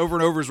saying that over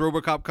and over as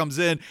RoboCop comes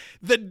in.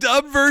 The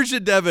dub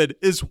version, Devin,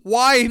 is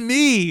why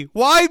me?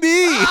 Why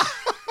me?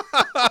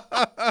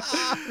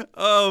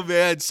 Oh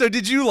man. So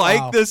did you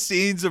like the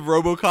scenes of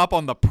RoboCop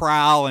on the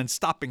prowl and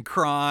stopping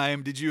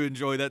crime? Did you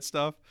enjoy that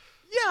stuff?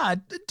 Yeah,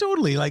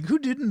 totally. Who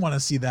didn't want to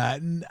see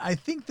that? And I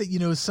think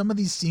that, some of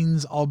these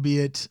scenes,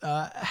 albeit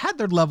had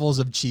their levels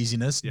of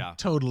cheesiness,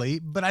 totally.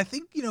 But I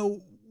think,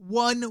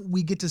 one,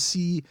 we get to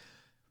see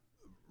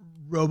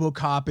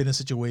RoboCop in a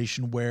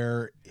situation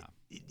where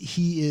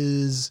he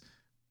is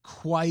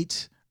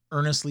quite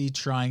earnestly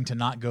trying to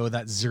not go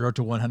that 0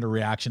 to 100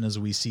 reaction as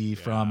we see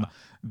from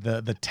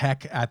the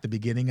tech at the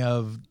beginning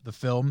of the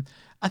film.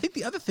 I think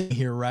the other thing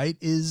here, right,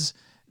 is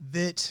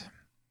that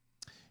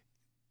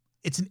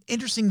it's an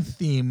interesting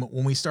theme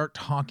when we start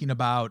talking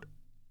about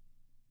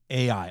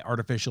AI,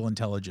 artificial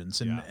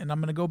intelligence. And I'm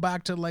going to go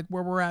back to like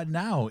where we're at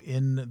now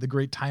in the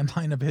great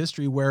timeline of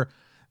history where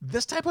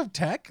this type of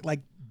tech,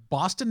 like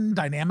Boston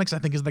Dynamics, I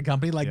think is the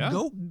company, like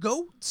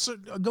go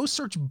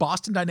search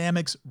Boston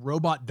Dynamics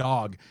robot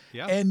dog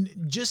and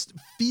just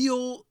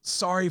feel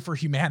sorry for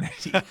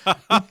humanity.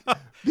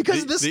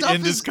 Because this stuff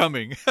end is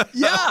coming.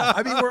 Yeah.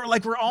 I mean,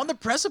 we're on the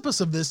precipice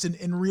of this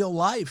in real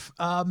life.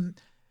 And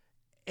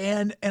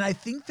I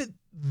think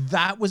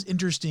that was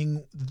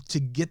interesting to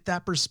get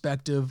that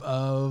perspective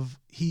of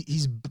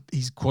he's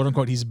quote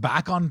unquote, he's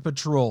back on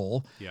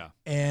patrol. Yeah.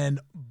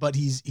 But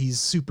he's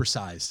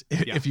supersized,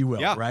 if you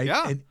will. Right.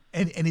 Yeah.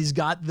 And he's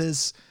got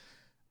this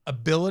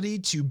ability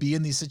to be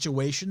in these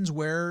situations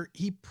where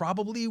he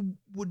probably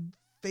would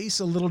face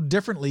a little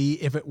differently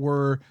if it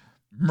were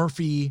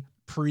Murphy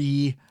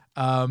fusion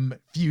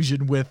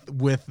with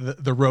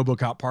the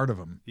RoboCop part of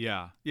him.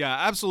 Yeah,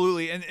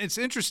 absolutely. And it's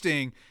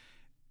interesting.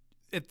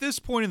 At this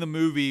point in the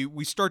movie,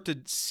 we start to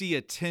see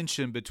a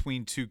tension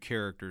between two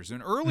characters.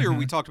 And earlier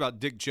we talked about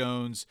Dick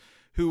Jones,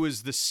 who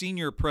was the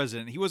senior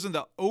president. He wasn't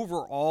the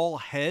overall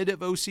head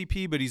of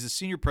OCP, but he's the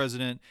senior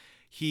president.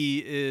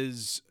 He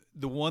is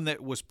the one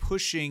that was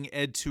pushing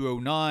Ed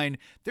 209.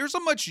 There's a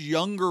much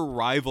younger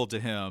rival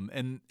to him,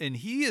 and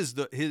he is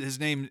his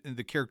name,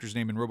 the character's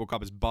name in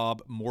RoboCop is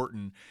Bob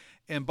Morton.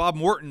 And Bob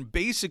Morton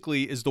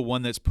basically is the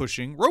one that's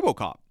pushing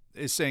RoboCop,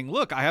 is saying,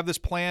 look, I have this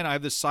plan. I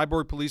have this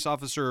cyborg police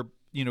officer,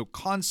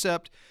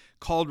 concept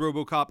called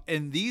RoboCop.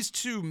 And these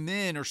two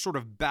men are sort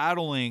of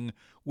battling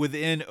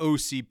within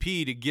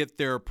OCP to get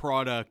their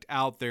product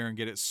out there and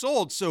get it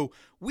sold. So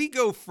we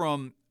go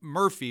from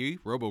Murphy,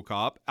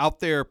 RoboCop, out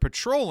there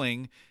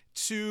patrolling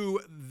to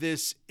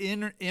this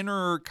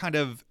inner kind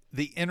of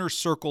the inner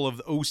circle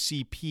of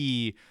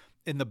OCP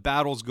and the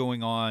battles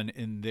going on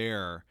in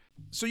there.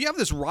 So you have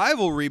this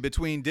rivalry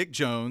between Dick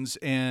Jones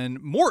and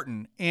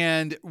Morton,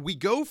 and we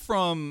go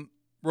from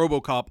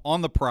RoboCop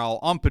on the prowl,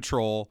 on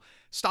patrol,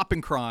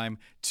 stopping crime,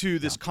 to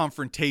this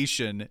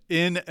confrontation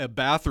in a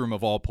bathroom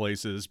of all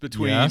places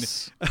between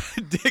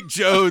Dick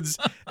Jones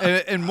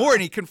and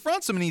Morton. He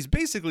confronts him, and he's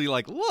basically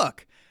like,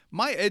 look,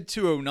 my Ed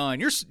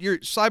 209, your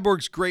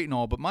Cyborg's great and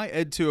all, but my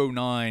Ed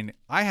 209,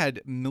 I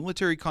had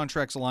military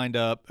contracts lined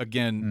up.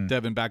 Again,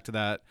 Devin, back to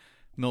that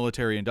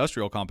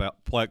military-industrial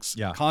complex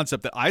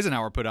concept that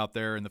Eisenhower put out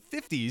there in the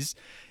 50s.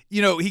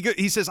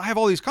 He says, I have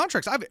all these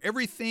contracts. I have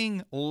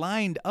everything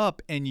lined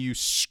up, and you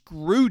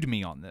screwed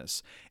me on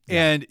this.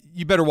 And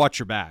you better watch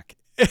your back.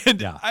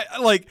 And I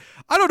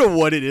don't know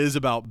what it is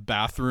about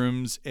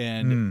bathrooms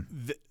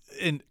and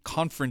and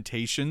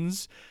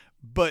confrontations,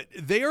 but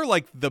they are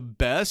like the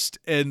best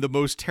and the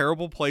most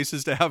terrible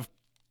places to have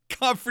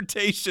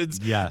confrontations.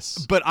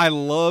 Yes. But I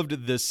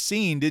loved this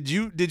scene. Did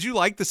you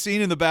like the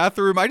scene in the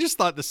bathroom? I just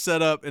thought the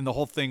setup and the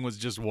whole thing was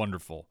just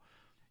wonderful.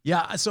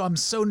 Yeah, so I'm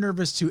so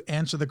nervous to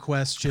answer the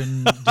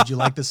question, did you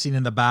like the scene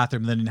in the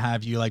bathroom, then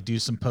have you like do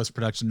some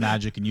post-production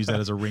magic and use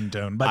that as a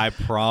ringtone. But I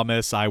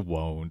promise I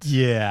won't.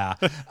 Yeah.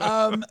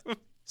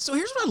 So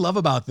here's what I love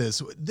about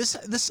this.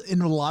 This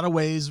in a lot of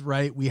ways,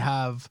 right? We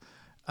have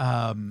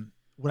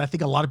what I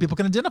think a lot of people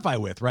can identify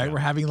with, right? Yeah. We're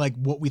having like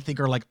what we think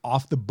are like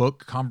off the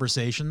book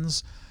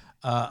conversations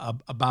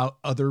about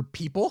other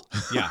people.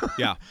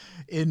 Yeah.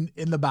 in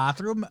the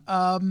bathroom.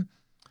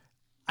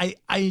 I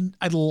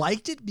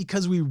liked it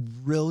because we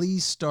really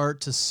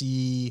start to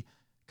see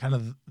kind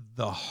of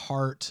the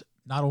heart,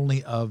 not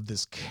only of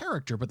this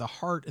character, but the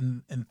heart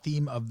and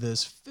theme of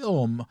this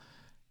film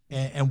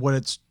and what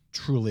it's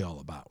truly all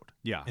about.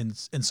 Yeah.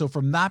 And so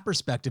from that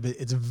perspective,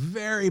 it's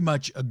very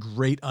much a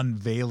great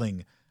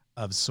unveiling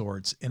of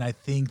sorts. And I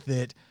think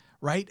that,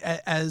 right,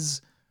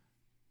 as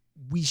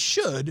we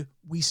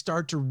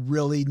start to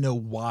really know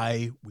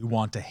why we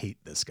want to hate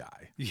this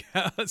guy.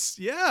 Yes.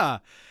 Yeah.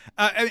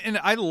 And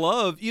I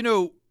love,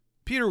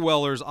 Peter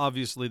Weller's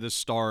obviously the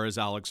star as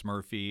Alex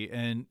Murphy,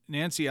 and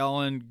Nancy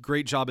Allen,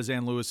 great job as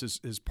Ann Lewis,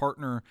 his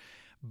partner.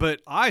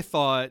 But I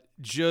thought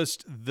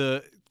just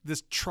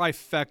this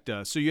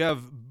trifecta. So you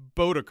have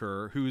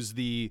Boddicker, who's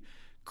the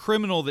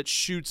criminal that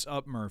shoots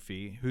up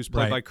Murphy, who's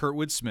played by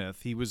Kurtwood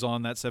Smith. He was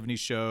on that 70s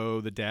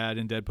show, The Dad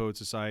in Dead Poet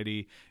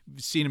Society.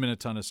 You've seen him in a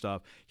ton of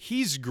stuff.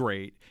 He's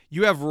great.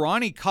 You have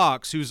Ronnie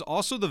Cox, who's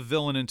also the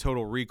villain in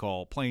Total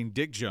Recall, playing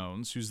Dick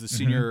Jones, who's the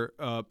senior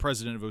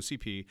president of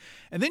OCP.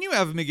 And then you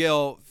have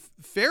Miguel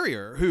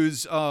Ferrer,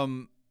 who's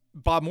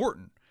Bob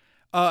Morton.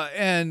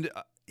 And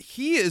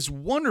he is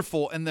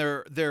wonderful, and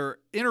their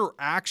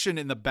interaction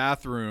in the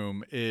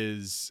bathroom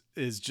is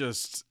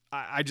just...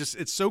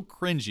 it's so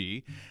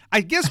cringy. I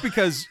guess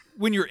because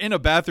when you're in a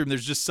bathroom,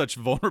 there's just such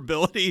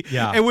vulnerability.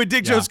 Yeah. And when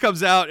Dick Jones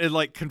comes out and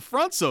like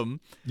confronts him,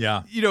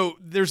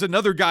 there's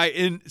another guy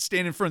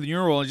standing in front of the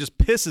urinal and just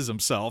pisses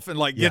himself and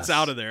like gets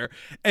out of there.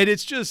 And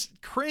it's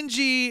just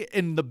cringy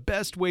in the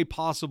best way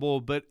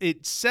possible, but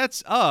it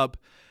sets up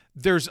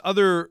there's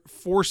other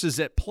forces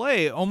at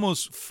play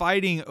almost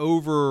fighting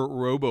over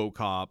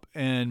RoboCop,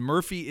 and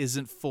Murphy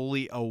isn't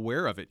fully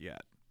aware of it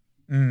yet.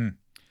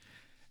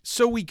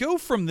 So we go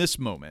from this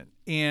moment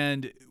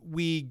and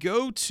we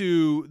go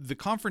to the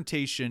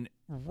confrontation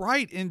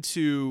right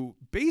into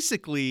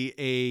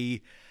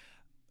basically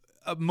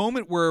a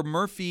moment where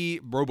Murphy,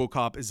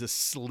 RoboCop, is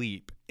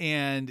asleep,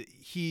 and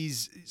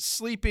he's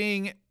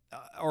sleeping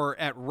or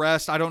at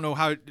rest. I don't know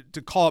how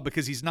to call it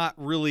because he's not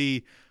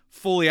really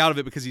fully out of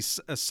it because he's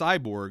a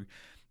cyborg.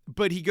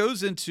 But he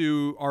goes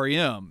into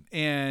REM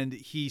and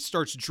he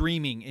starts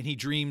dreaming, and he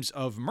dreams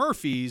of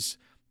Murphy's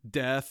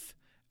death,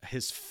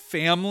 his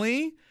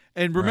family.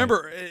 And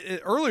remember,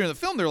 earlier in the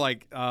film, they're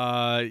like,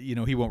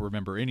 he won't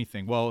remember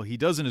anything. Well, he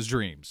does in his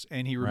dreams,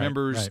 and he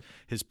remembers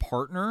his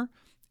partner,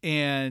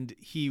 and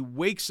he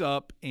wakes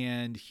up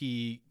and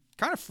he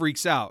kind of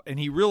freaks out, and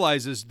he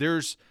realizes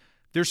there's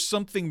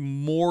something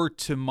more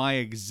to my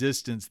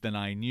existence than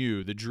I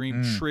knew. The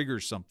dream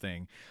triggers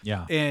something.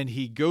 Yeah. And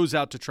he goes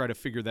out to try to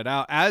figure that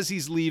out. As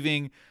he's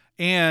leaving,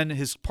 Anne,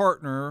 his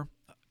partner,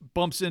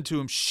 bumps into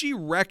him. She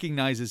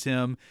recognizes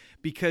him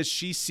because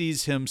she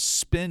sees him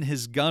spin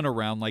his gun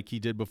around like he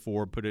did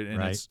before, put it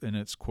in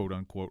its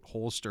quote-unquote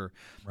holster.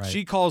 Right.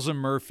 She calls him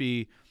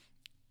Murphy.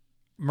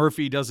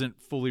 Murphy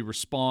doesn't fully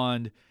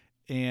respond,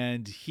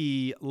 and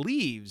he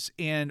leaves.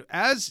 And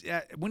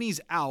when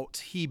he's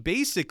out, he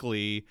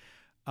basically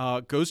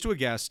goes to a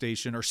gas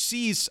station or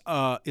sees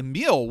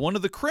Emil, one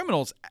of the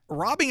criminals,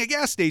 robbing a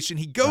gas station.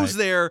 He goes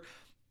there.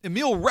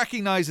 Emil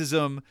recognizes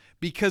him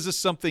because of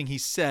something he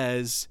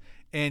says,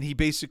 and he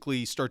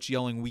basically starts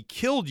yelling, "We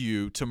killed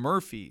you," to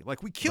Murphy.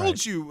 Like, "We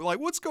killed you. Like,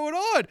 what's going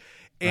on?"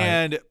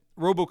 And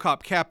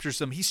RoboCop captures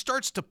him. He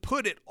starts to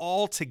put it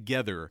all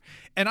together.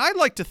 And I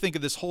like to think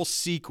of this whole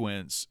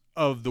sequence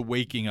of the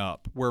waking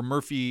up where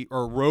Murphy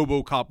or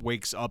RoboCop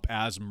wakes up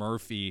as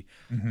Murphy.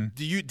 Mm-hmm.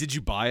 Did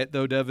you buy it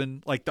though,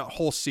 Devin? Like, the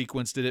whole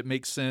sequence, did it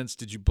make sense?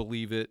 Did you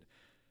believe it?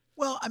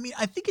 Well, I mean,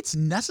 I think it's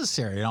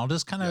necessary, and I'll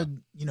just kind of,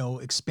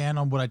 expand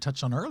on what I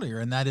touched on earlier.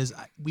 And that is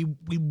we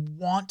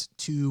want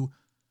to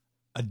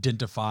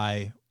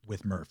identify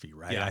with Murphy,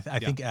 right? Yeah, I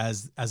think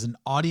as an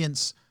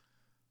audience,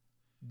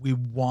 we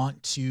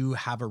want to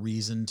have a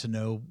reason to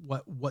know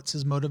what's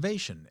his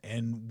motivation.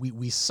 And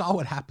we saw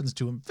what happens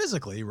to him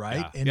physically,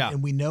 right?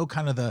 And we know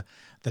kind of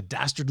the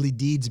dastardly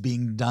deeds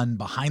being done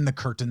behind the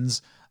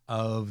curtains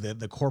of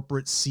the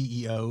corporate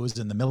CEOs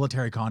and the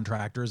military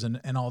contractors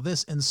and all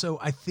this. And so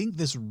I think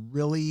this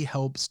really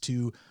helps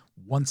to,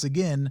 once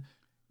again,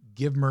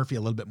 give Murphy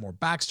a little bit more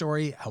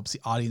backstory, helps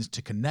the audience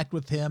to connect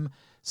with him.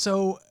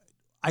 So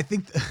I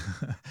think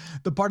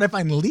the part I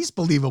find least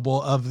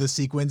believable of the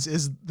sequence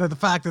is the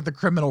fact that the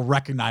criminal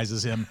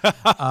recognizes him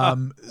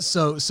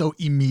so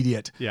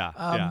immediate.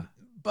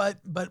 But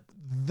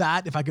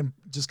that, if I can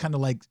just kind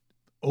of like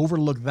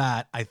overlook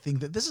that, I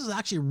think that this is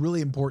actually a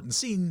really important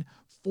scene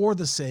for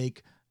the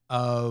sake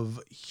of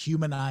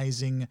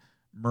humanizing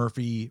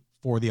Murphy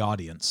for the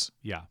audience.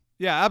 Yeah,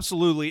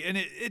 absolutely. And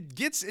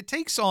it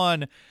takes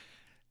on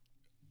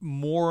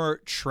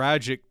more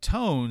tragic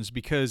tones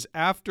because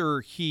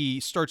after he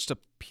starts to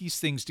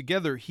piece things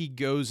together, he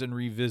goes and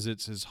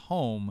revisits his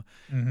home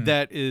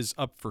that is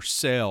up for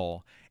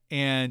sale.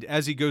 And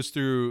as he goes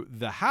through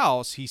the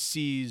house, he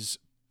sees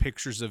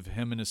pictures of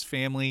him and his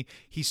family.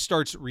 He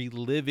starts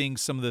reliving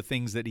some of the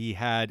things that he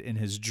had in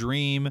his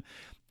dream.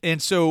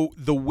 And so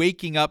the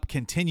waking up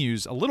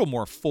continues a little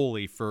more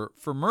fully for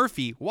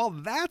Murphy. While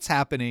that's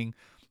happening,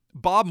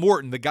 Bob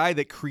Morton, the guy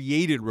that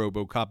created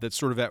RoboCop, that's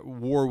sort of at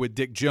war with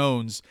Dick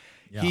Jones,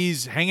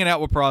 he's hanging out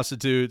with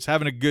prostitutes,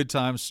 having a good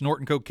time,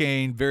 snorting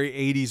cocaine, very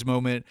 80s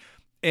moment.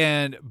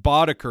 And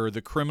Boddicker,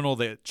 the criminal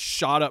that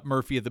shot up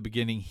Murphy at the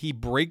beginning, he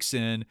breaks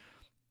in,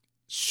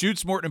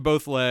 shoots Morton in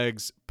both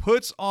legs,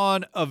 puts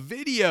on a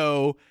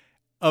video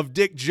of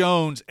Dick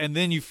Jones, and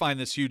then you find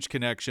this huge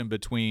connection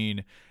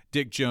between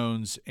Dick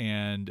Jones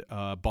and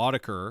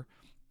Boddicker,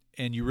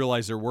 and you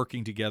realize they're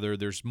working together.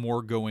 There's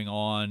more going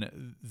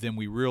on than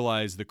we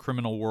realize. The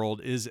criminal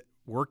world is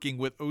working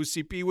with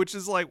OCP, which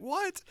is like,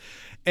 what?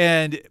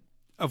 And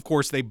of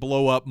course, they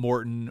blow up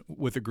Morton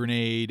with a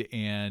grenade,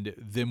 and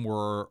then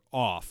we're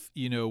off.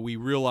 We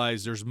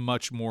realize there's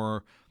much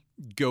more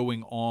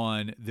going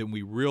on than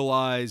we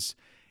realize.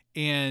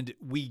 And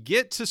we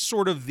get to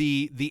sort of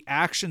the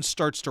action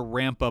starts to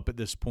ramp up at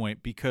this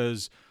point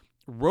because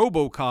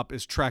RoboCop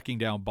is tracking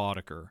down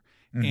Boddicker,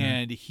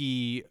 and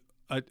he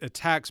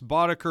attacks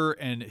Boddicker,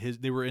 and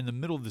they were in the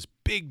middle of this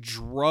big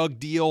drug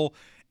deal,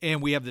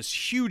 and we have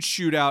this huge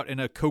shootout in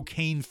a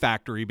cocaine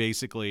factory,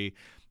 basically.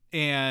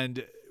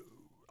 And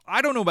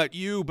I don't know about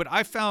you, but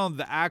I found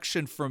the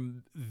action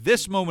from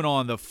this moment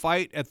on, the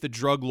fight at the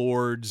drug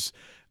lord's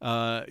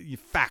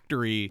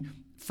factory,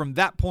 from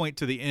that point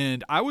to the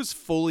end, I was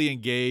fully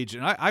engaged,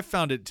 and I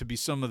found it to be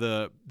some of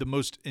the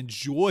most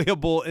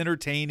enjoyable,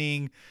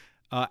 entertaining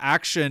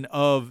action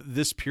of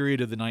this period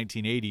of the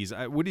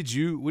 1980s. What did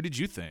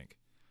you think?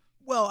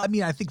 Well, I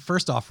mean, I think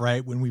first off,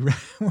 right, when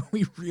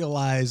we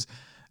realize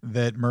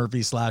that Murphy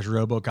 /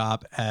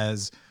 RoboCop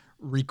has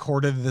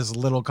recorded this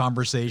little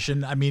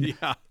conversation, I mean,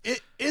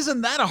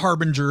 isn't that a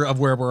harbinger of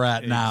where we're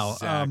at now?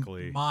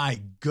 Exactly. My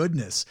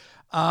goodness.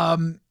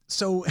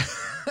 So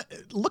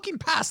looking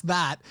past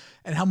that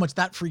and how much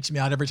that freaks me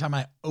out every time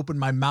I open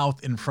my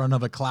mouth in front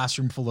of a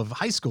classroom full of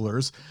high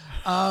schoolers,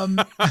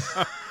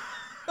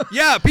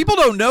 Yeah, people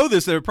don't know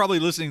this. They're probably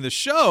listening to the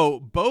show.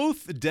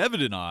 Both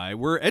Devin and I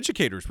were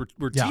educators.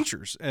 We're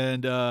teachers,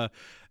 and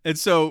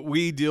so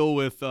we deal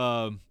with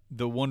the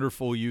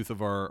wonderful youth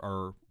of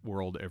our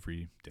world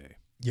every day.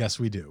 Yes,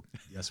 we do.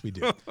 Yes, we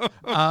do.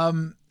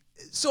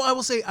 So I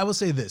will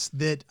say this,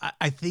 that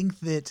I think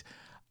that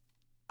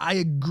I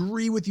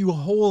agree with you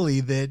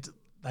wholly that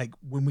like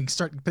when we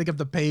start to pick up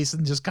the pace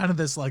and just kind of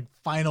this like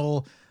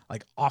final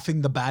like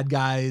offing the bad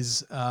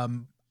guys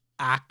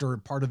act or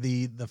part of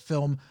the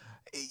film.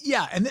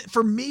 Yeah. And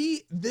for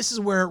me, this is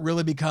where it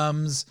really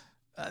becomes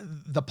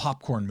the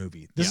popcorn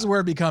movie. This is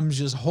where it becomes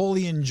just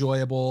wholly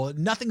enjoyable.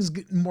 Nothing's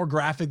more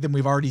graphic than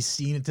we've already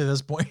seen it to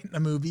this point in the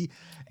movie.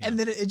 And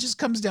then it just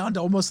comes down to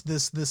almost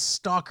this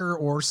stalker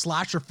or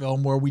slasher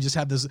film where we just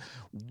have this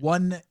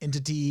one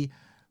entity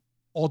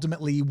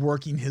ultimately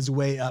working his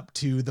way up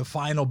to the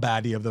final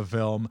baddie of the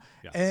film.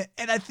 Yeah.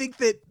 And I think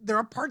that there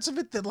are parts of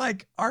it that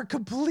like are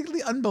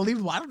completely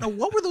unbelievable. I don't know.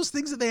 What were those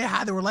things that they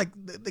had? They were like,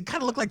 they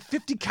kind of look like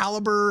 50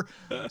 caliber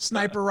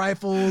sniper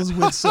rifles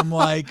with some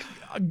like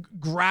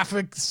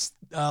graphics,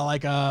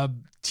 like a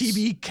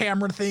TV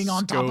camera thing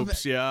on top of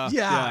it.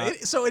 Yeah.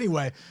 So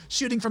anyway,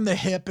 shooting from the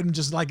hip and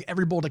just like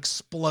every bolt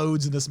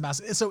explodes in this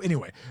mass. So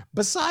anyway,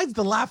 besides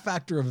the laugh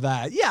factor of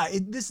that,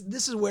 this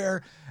is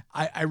where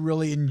I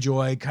really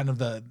enjoy kind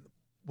of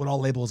what I'll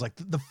label as like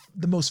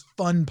the most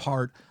fun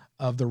part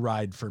of the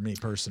ride for me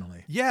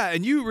personally. Yeah,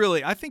 and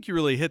I think you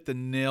really hit the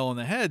nail on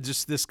the head.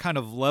 Just this kind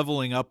of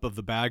leveling up of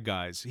the bad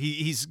guys.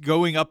 He's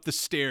going up the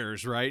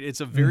stairs, right? It's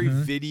a very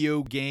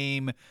video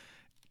game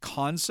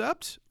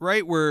concept,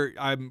 right? Where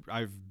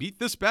I've beat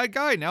this bad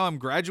guy, now I'm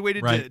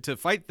graduated to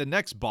fight the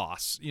next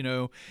boss,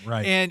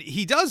 Right. And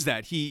he does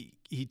that. He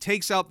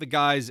takes out the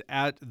guys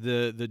at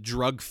the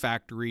drug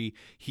factory.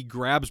 He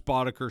grabs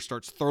Boddicker,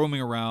 starts throwing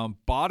him around.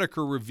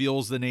 Boddicker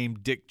reveals the name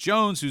Dick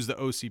Jones, who's the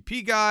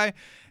OCP guy.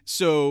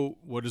 So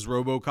what does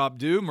RoboCop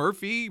do?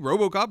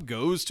 RoboCop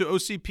goes to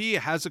OCP,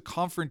 has a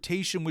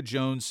confrontation with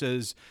Jones,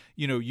 says,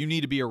 you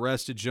need to be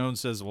arrested.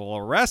 Jones says, well,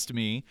 arrest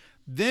me.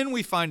 Then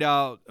we find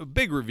out a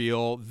big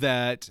reveal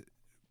that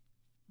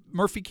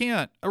Murphy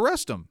can't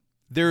arrest him.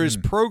 There is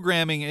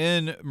programming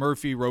in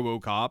Murphy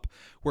RoboCop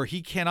where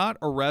he cannot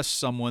arrest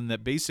someone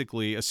that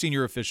basically a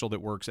senior official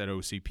that works at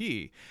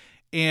OCP.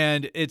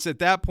 And it's at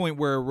that point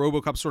where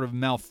RoboCop's sort of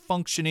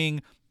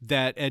malfunctioning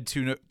that Ed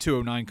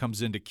 209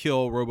 comes in to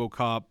kill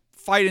RoboCop.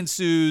 Fight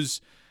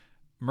ensues.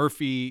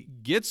 Murphy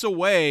gets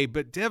away.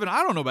 But Devin,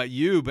 I don't know about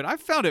you, but I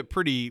found it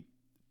pretty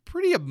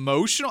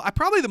emotional.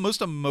 Probably the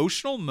most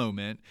emotional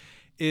moment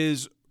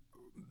is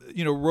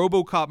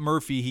RoboCop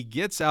Murphy, he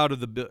gets out of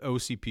the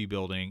OCP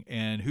building,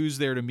 and who's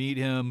there to meet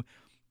him?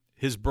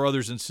 His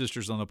brothers and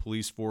sisters on the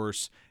police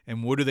force.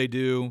 And what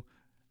do?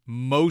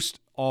 Most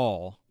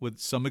all, with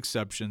some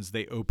exceptions,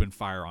 they open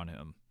fire on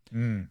him.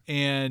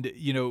 And,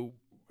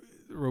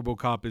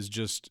 RoboCop is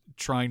just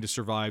trying to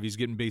survive. He's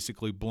getting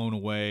basically blown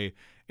away.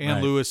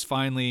 And Lewis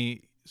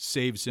finally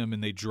saves him,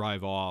 and they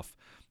drive off.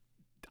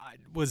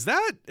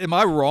 Am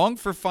I wrong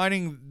for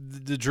finding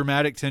the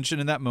dramatic tension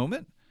in that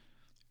moment?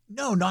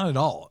 No, not at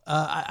all.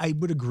 I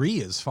would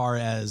agree as far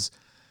as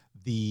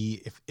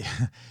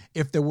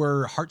if there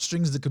were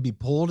heartstrings that could be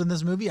pulled in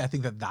this movie, I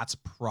think that's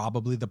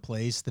probably the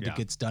place that it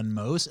gets done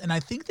most. And I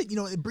think that,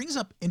 it brings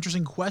up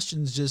interesting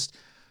questions just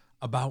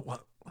about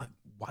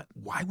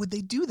why would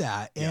they do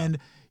that? Yeah. And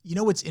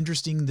what's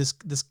interesting, this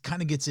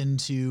kind of gets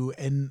into,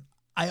 and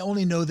I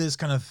only know this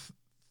kind of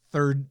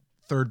third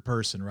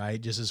person,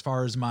 right? Just as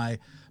far as my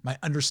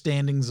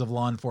understandings of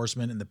law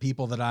enforcement and the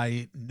people that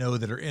I know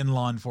that are in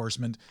law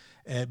enforcement,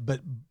 but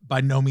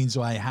by no means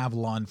do I have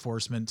law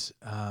enforcement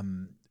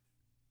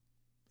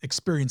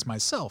experience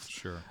myself.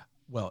 Sure.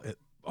 Well,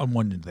 on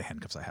one end of the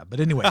handcuffs I have, but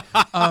anyway,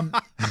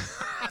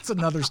 that's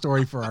another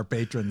story for our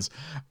patrons.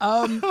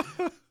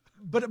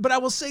 But I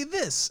will say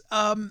this,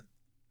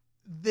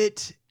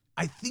 that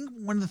I think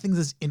one of the things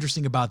that's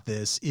interesting about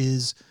this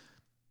is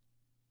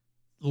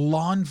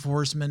law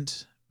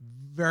enforcement,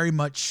 very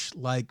much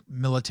like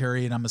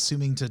military, and I'm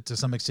assuming to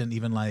some extent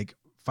even like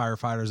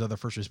firefighters, other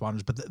first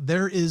responders, but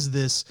there is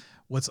this,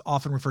 what's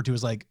often referred to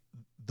as like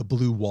the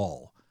blue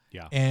wall.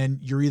 Yeah. And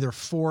you're either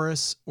for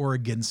us or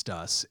against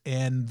us.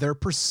 And their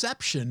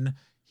perception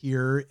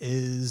here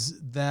is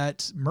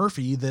that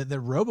Murphy, that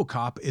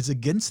RoboCop is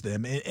against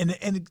them. And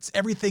it's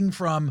everything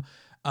from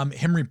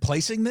him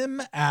replacing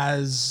them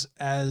as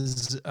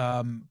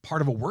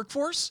part of a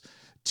workforce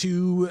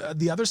to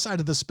the other side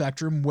of the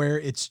spectrum where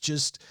it's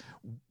just,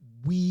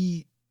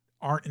 we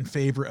aren't in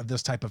favor of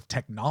this type of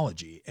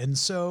technology. And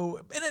so,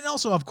 and it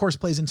also, of course,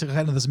 plays into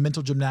kind of this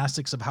mental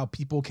gymnastics of how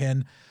people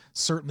can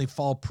certainly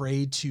fall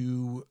prey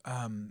to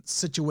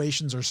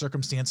situations or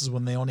circumstances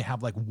when they only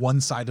have like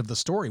one side of the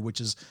story, which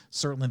is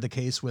certainly the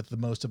case with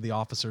most of the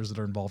officers that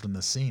are involved in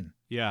this scene.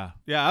 Yeah,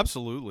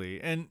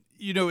 absolutely. And,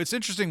 it's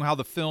interesting how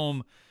the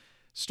film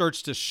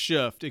starts to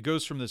shift. It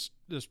goes from this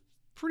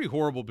pretty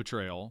horrible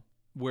betrayal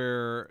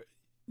where,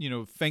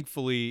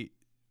 thankfully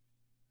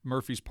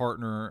Murphy's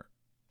partner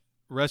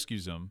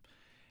rescues him.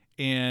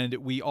 And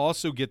we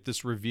also get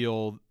this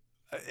reveal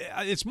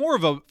it's more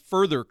of a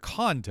further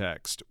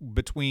context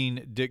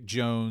between Dick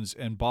Jones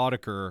and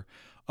Boddicker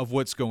of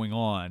what's going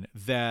on.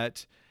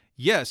 That,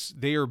 yes,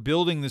 they are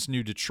building this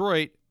new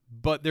Detroit,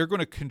 but they're going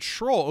to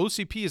control.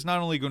 OCP is not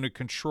only going to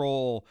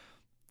control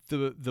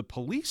the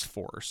police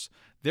force,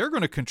 they're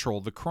going to control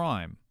the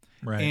crime.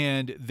 Right.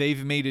 And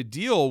they've made a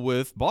deal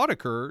with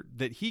Boddicker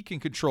that he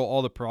can control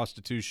all the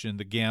prostitution,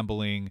 the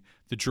gambling,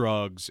 the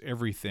drugs,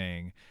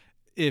 everything,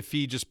 if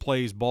he just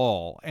plays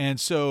ball. And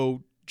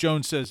so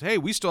Jones says, hey,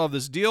 we still have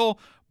this deal.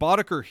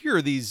 Boddicker, here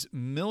are these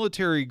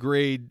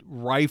military-grade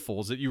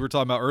rifles that you were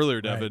talking about earlier,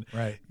 Devin.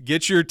 Right.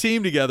 Get your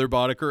team together,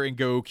 Boddicker, and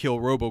go kill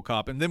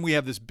RoboCop. And then we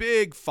have this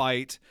big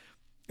fight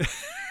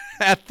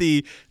at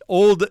the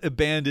old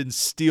abandoned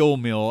steel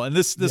mill. And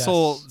this Yes.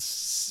 whole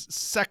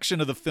section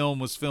of the film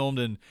was filmed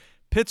in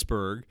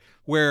Pittsburgh,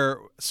 where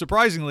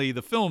surprisingly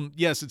the film,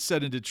 yes, it's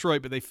set in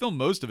Detroit, but they filmed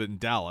most of it in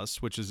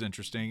Dallas, which is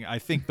interesting. I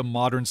think the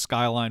modern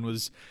skyline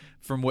was,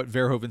 from what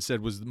Verhoeven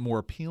said, was more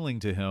appealing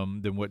to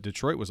him than what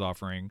Detroit was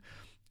offering.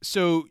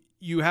 So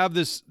you have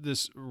this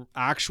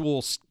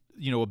actual,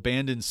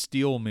 abandoned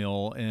steel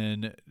mill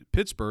in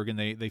Pittsburgh, and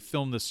they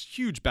filmed this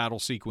huge battle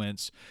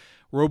sequence.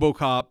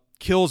 RoboCop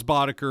kills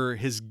Boddicker,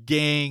 his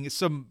gang.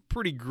 Some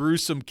pretty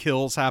gruesome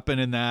kills happen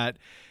in that.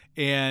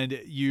 And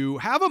you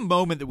have a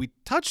moment that we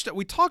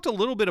talked a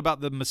little bit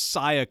about the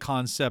Messiah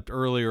concept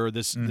earlier,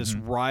 this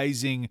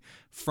rising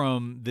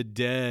from the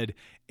dead.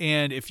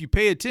 And if you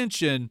pay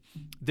attention,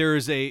 there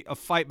is a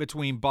fight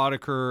between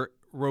Boddicker,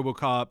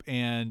 RoboCop,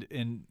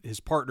 and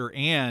his partner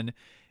Ann.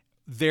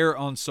 They're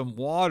on some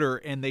water,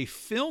 and they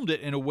filmed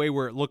it in a way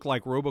where it looked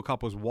like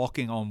RoboCop was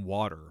walking on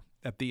water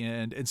at the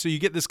end. And so you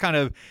get this kind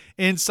of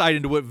insight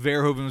into what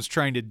Verhoeven was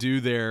trying to do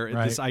there,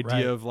 this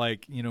idea of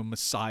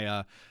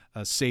Messiah,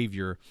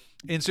 savior.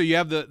 And so you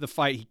have the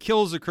fight. He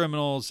kills the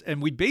criminals,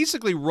 and we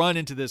basically run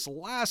into this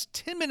last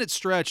 10-minute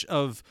stretch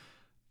of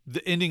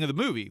the ending of the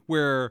movie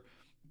where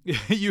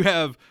you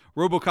have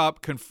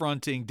RoboCop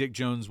confronting Dick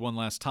Jones one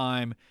last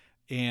time.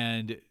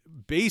 And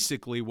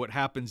basically what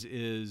happens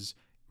is,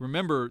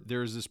 remember,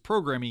 there's this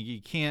programming.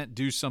 You can't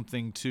do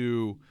something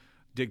to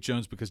Dick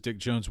Jones because Dick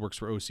Jones works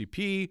for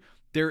OCP.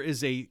 There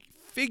is a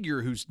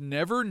figure who's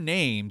never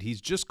named.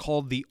 He's just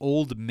called the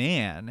Old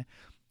Man.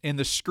 And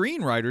the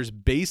screenwriters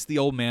base the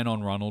Old Man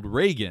on Ronald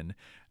Reagan.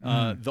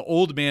 The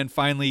Old Man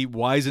finally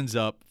wisens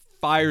up,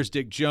 fires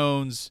Dick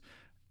Jones.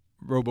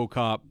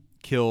 RoboCop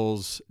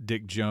kills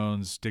Dick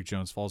Jones. Dick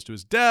Jones falls to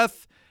his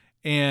death.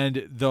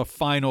 And the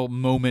final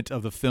moment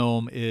of the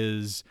film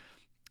is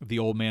the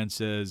Old Man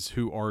says,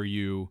 "Who are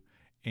you?"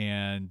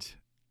 And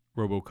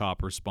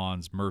RoboCop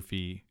responds,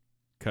 "Murphy."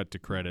 Cut to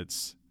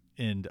credits.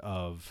 End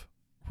of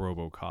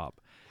RoboCop.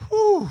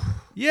 Whew.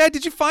 Yeah,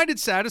 did you find it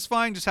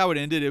satisfying just how it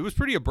ended? It was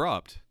pretty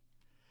abrupt.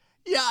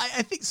 Yeah,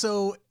 I think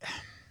so.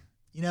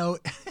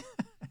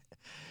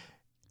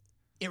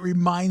 It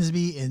reminds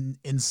me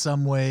in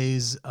some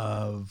ways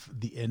of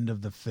the end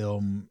of the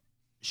film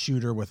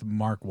Shooter with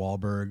Mark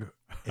Wahlberg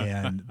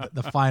and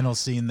the final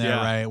scene there,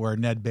 right, where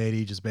Ned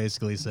Beatty just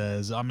basically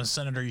says, "I'm a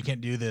senator, you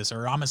can't do this,"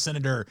 or "I'm a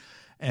senator,"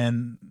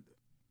 and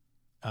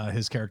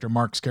his character,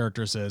 Mark's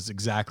character, says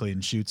exactly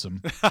and shoots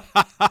him.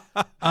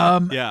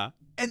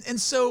 And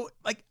so,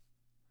 like,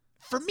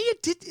 for me,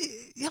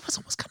 it was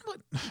almost kind of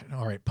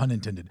all right, pun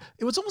intended.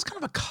 It was almost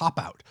kind of a cop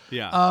out.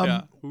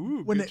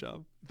 Ooh, good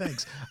job.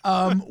 Thanks.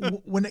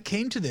 When it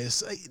came to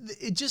this,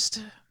 it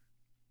just,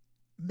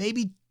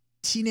 maybe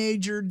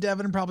teenager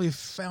Devin probably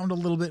found a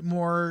little bit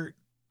more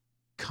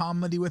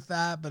comedy with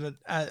that, but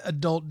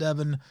adult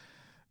Devin,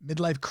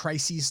 midlife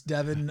crisis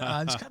Devin,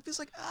 just kind of feels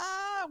like,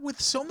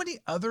 with so many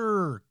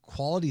other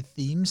quality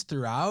themes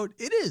throughout,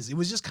 it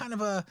was just kind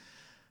of a,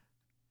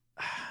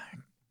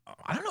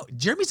 I don't know.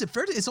 Jeremy, is it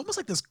fair? It's almost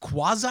like this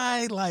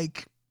quasi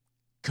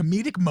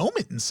comedic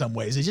moment in some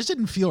ways. It just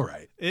didn't feel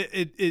right.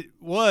 It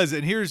was,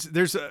 and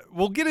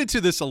we'll get into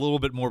this a little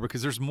bit more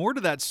because there's more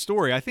to that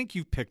story. I think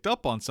you've picked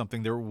up on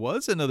something. There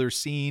was another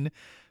scene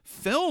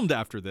filmed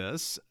after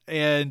this,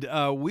 and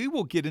we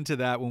will get into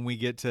that when we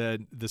get to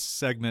the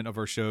segment of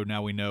our show,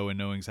 Now We Know and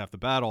Knowing's Half the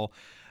Battle.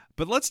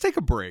 But let's take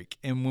a break,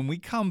 and when we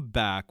come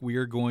back, we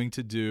are going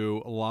to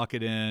do Lock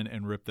It In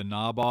and Rip the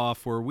Knob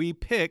Off, where we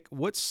pick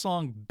what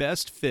song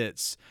best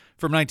fits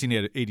from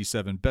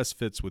 1987, best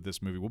fits with this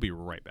movie. We'll be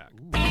right back.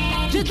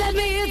 Just let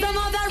me hear some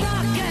of that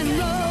rock and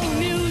roll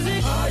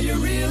music. Are you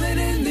reeling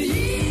in the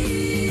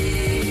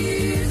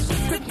years?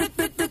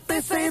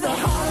 They say the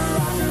harder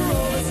rock and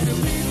roll is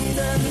still beating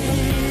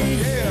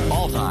them.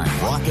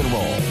 All-time rock and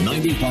roll,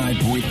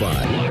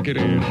 95.5. Lock it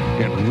in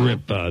and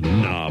rip the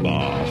knob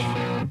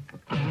off.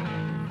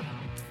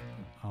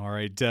 All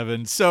right,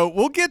 Devin. So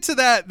we'll get to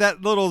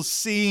that little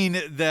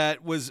scene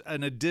that was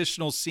an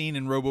additional scene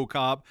in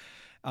RoboCop,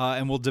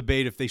 and we'll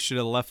debate if they should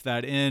have left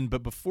that in.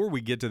 But before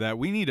we get to that,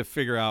 we need to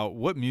figure out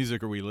what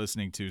music are we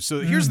listening to. So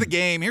here's the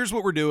game. Here's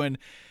what we're doing.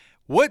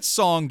 What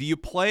song do you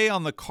play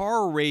on the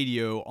car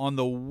radio on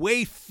the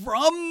way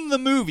from the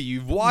movie?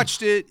 You've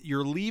watched it.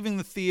 You're leaving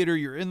the theater.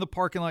 You're in the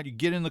parking lot. You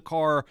get in the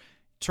car.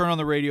 turn on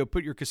the radio,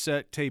 put your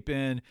cassette tape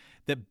in,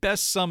 that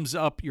best sums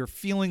up your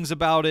feelings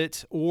about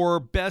it or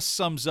best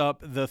sums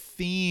up the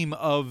theme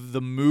of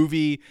the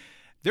movie.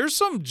 There's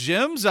some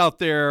gems out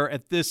there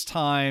at this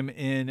time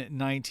in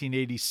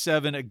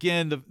 1987.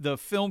 Again, the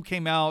film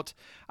came out,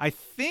 I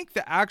think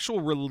the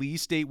actual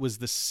release date was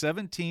the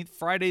 17th,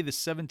 Friday the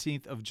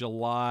 17th of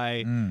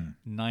July,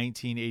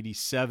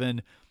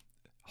 1987.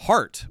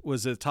 Heart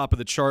was at the top of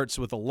the charts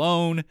with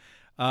Alone.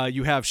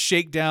 You have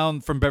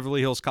Shakedown from Beverly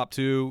Hills Cop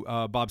 2,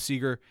 Bob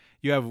Seger.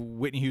 You have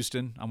Whitney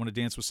Houston, I Want to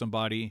Dance with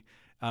Somebody.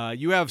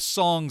 You have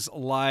songs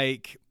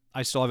like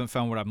I Still Haven't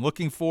Found What I'm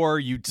Looking For,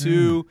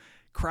 U2,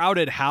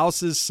 Crowded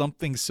Houses,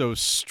 Something So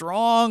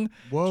Strong.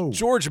 Whoa.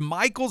 George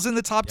Michael's in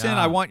the top 10,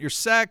 Yeah. I Want Your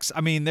Sex.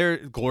 I mean,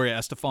 Gloria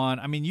Estefan.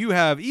 I mean, you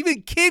have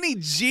even Kenny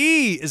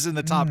G is in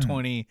the top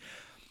 20.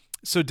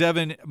 So,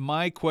 Devin,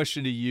 my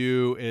question to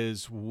you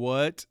is,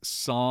 what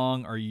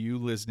song are you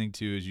listening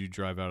to as you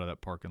drive out of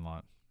that parking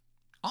lot?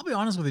 I'll be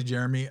honest with you,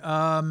 Jeremy.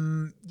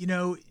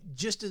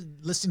 Just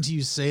listening to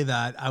you say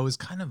that, I was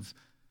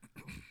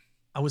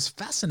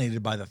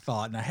fascinated by the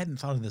thought, and I hadn't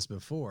thought of this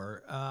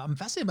before. I'm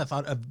fascinated by the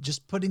thought of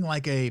just putting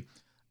like a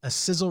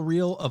sizzle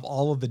reel of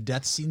all of the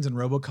death scenes in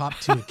RoboCop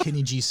to a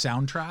Kenny G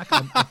soundtrack.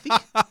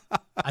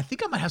 I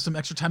think I might have some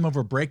extra time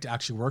over break to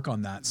actually work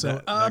on that.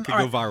 So that could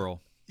go viral.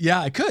 Yeah,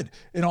 I could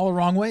in all the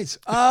wrong ways.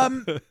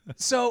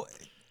 So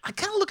I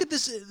kind of look at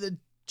this the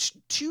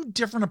two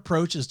different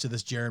approaches to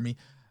this, Jeremy.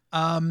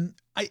 I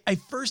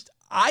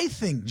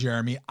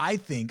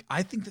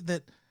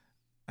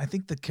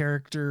think the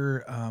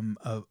character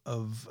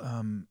of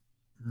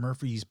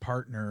Murphy's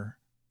partner,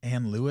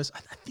 Ann Lewis,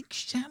 I think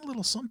she had a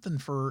little something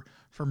for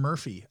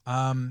Murphy.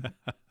 And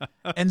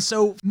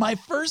so my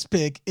first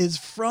pick is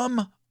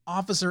from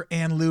Officer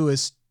Ann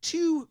Lewis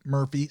to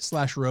Murphy /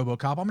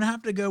 RoboCop. I'm gonna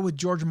have to go with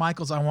George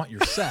Michael's "I Want Your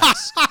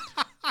Sex."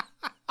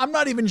 I'm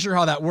not even sure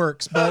how that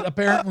works, but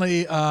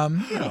apparently,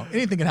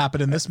 anything can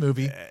happen in this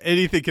movie.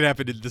 Anything can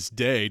happen in this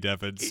day,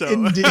 Devin. So.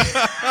 Indeed.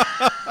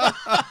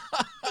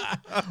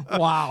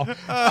 Wow.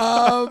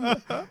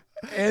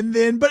 And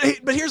then, but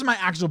here's my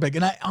actual pick.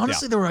 And I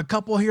honestly, there were a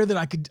couple here that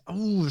I could.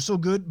 Oh, they're so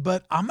good.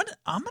 But I'm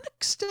gonna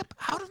step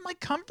out of my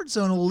comfort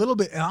zone a little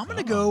bit, and I'm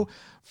gonna go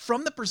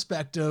from the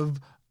perspective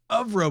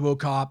of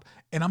RoboCop,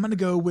 and I'm gonna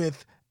go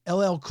with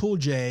LL Cool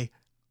J.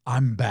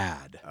 I'm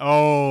Bad.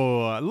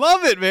 Oh, I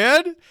love it,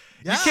 man.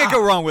 Yeah. You can't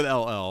go wrong with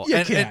LL. You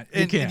And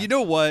can't. you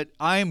know what?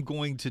 I am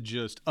going to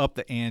just up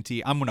the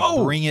ante. I'm going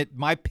to bring it.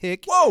 My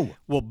pick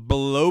will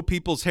blow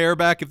people's hair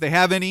back if they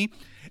have any.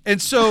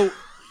 And so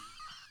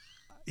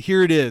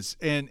here it is.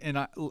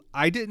 And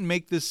I didn't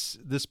make this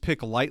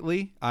pick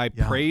lightly. I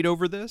prayed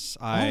over this.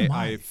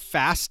 I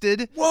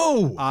fasted.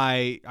 Whoa.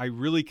 I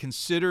really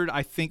considered.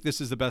 I think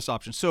this is the best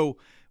option. So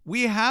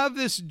we have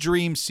this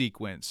dream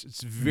sequence.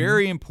 It's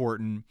very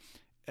important.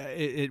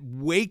 It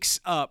wakes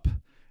up,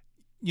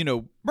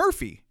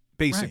 Murphy,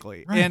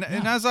 basically. Right, and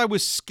as I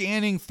was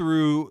scanning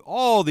through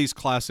all these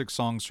classic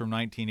songs from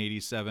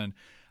 1987,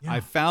 I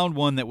found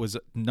one that was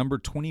number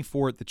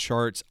 24 at the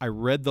charts. I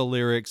read the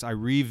lyrics. I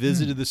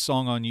revisited the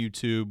song on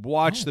YouTube,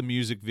 watched the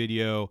music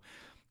video,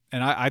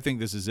 and I think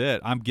this is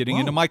it. I'm getting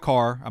into my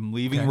car. I'm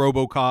leaving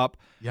RoboCop.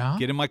 Yeah.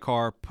 Get in my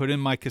car, put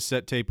in my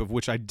cassette tape, of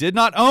which I did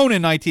not own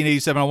in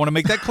 1987. I want to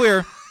make that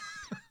clear.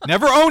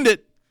 Never owned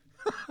it.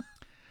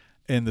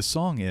 And the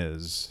song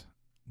is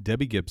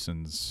Debbie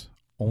Gibson's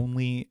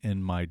 "Only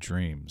in My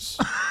Dreams."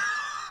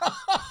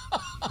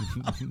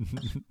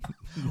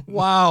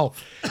 Wow.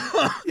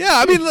 Yeah,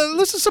 I mean,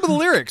 listen to some of the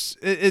lyrics.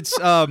 It's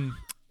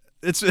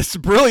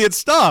brilliant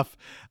stuff.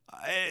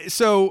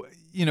 So,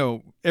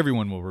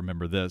 everyone will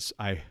remember this,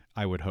 I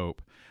would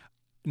hope.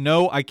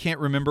 No, I can't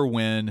remember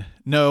when.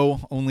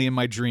 No, only in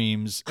my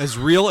dreams. As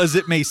real as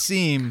it may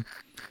seem,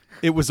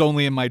 it was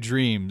only in my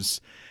dreams.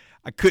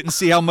 I couldn't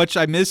see how much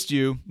I missed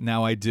you.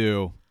 Now I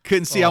do.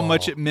 Couldn't see how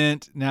much it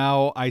meant.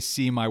 Now I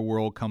see my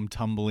world come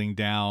tumbling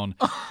down.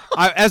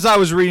 As I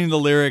was reading the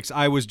lyrics,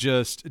 I was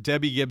just,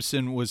 Debbie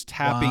Gibson was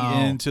tapping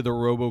into the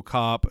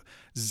RoboCop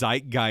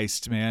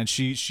zeitgeist, man.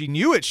 She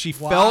knew it. She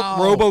felt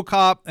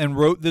RoboCop and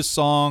wrote this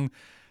song.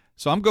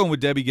 So I'm going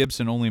with Debbie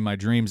Gibson, Only in My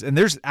Dreams. And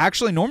there's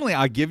actually, normally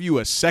I give you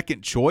a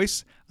second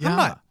choice. Yeah. I'm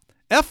not,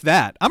 F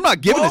that. I'm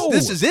not giving this.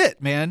 This is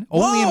it, man.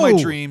 Only in My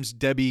Dreams,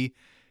 Debbie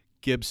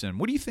Gibson.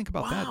 What do you think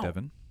about that,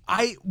 Devin?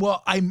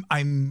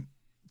 I'm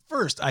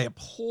first, I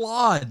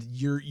applaud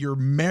your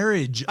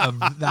marriage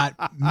of that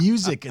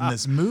music in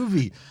this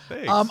movie.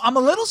 Thanks. I'm a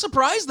little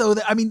surprised though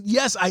that,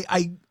 yes,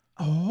 I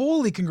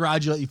wholly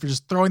congratulate you for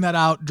just throwing that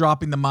out,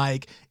 dropping the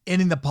mic,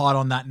 ending the pod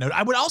on that note.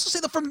 I would also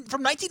say that from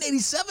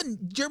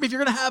 1987, Jeremy, if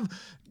you're gonna have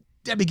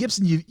Debbie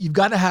Gibson, you've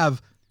got to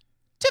have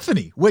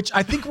Tiffany, which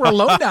I think We're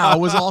Alone Now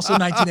was also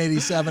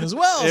 1987 as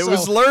well. It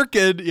was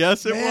lurking.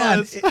 Yes, it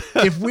was.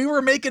 If we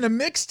were making a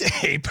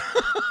mixtape.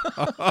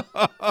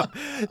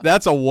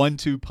 That's a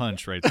 1-2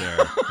 punch right there.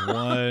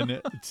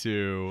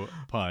 1-2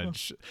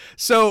 punch.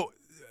 So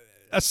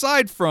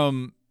aside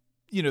from,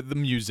 the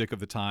music of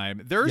the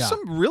time. There are Yeah.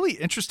 some really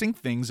interesting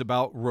things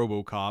about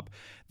RoboCop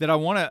that I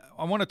want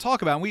to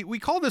talk about. And we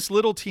call this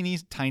little teeny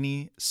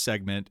tiny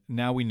segment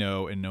 "Now We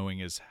Know," and knowing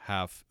is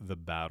half the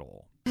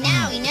battle.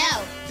 Now we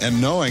know. And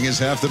knowing is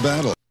half the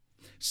battle.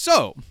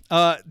 So,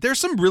 there's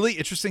some really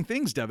interesting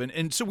things, Devin.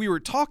 And so we were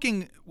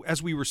talking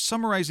as we were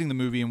summarizing the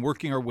movie and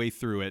working our way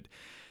through it.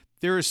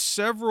 There are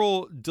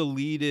several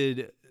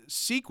deleted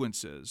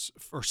sequences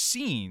or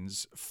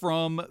scenes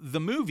from the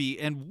movie,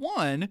 and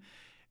one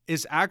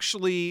is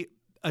actually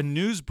a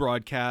news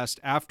broadcast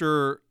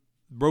after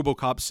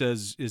RoboCop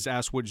is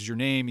asked, "What's your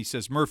name?" He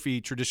says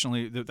Murphy.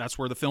 Traditionally, that's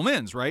where the film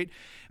ends, right?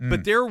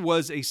 But there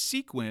was a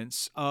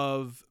sequence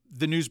of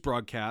the news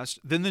broadcast.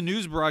 Then the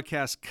news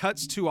broadcast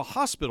cuts to a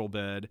hospital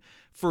bed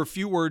for a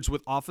few words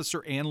with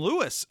Officer Ann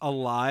Lewis,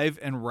 alive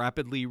and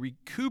rapidly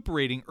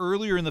recuperating.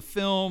 Earlier in the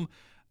film,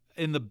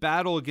 in the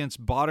battle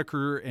against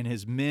Boddicker and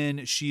his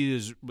men, she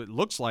is, it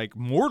looks like,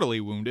 mortally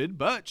wounded,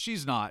 but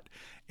she's not.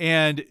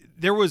 And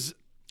there was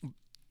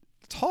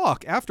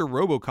talk after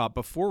RoboCop,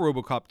 before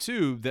RoboCop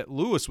 2, that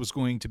Lewis was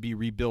going to be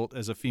rebuilt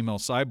as a female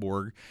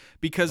cyborg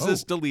because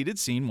this deleted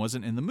scene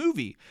wasn't in the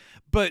movie.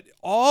 But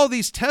all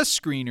these test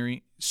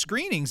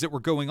screenings that were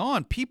going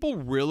on, people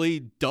really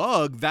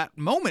dug that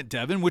moment,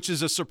 Devin, which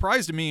is a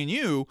surprise to me and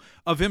you,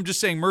 of him just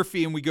saying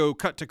Murphy and we go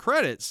cut to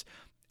credits.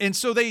 And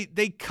so they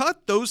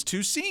cut those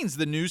two scenes,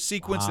 the news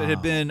sequence that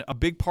had been a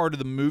big part of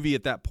the movie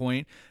at that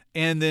point,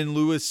 and then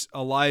Lewis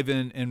alive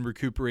and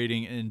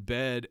recuperating in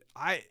bed.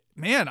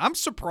 I'm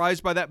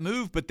surprised by that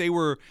move, but they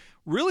were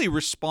really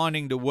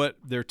responding to what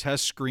their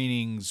test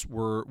screenings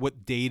were,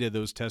 what data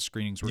those test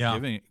screenings were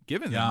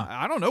giving them.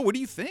 I don't know. What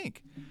do you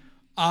think?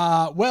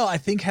 Well, I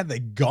think had they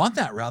gone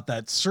that route,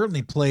 that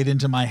certainly played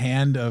into my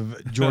hand of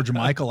George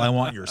Michael, "I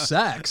Want Your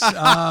Sex."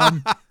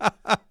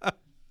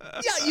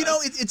 Yeah,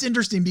 it's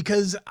interesting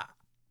because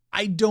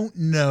I don't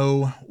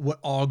know what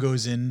all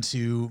goes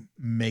into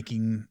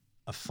making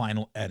a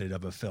final edit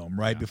of a film,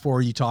 right?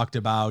 Before you talked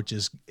about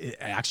just it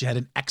actually had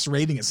an X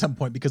rating at some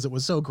point because it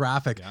was so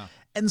graphic. Yeah.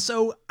 And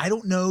so I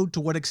don't know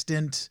to what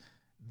extent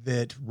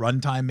that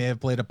runtime may have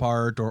played a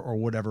part or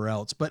whatever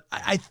else. But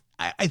I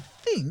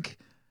think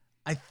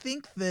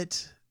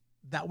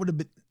that would have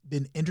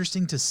been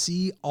interesting to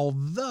see,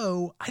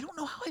 although I don't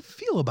know how I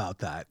feel about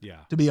that,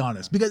 to be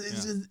honest, because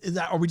is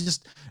that, are we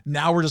just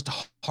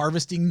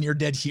harvesting near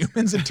dead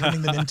humans and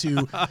turning them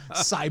into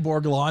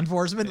cyborg law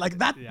enforcement? Like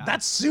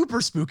that's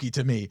super spooky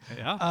to me.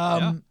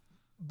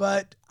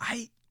 But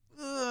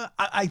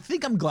I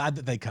think I'm glad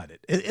that they cut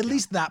it. At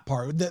least that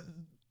part. That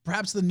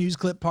perhaps the news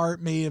clip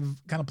part may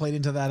have kind of played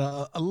into that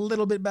a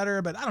little bit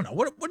better, but I don't know.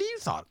 What do you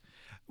thought?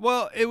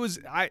 Well,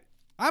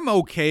 I'm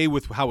okay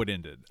with how it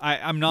ended.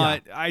 I'm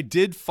not. Yeah. I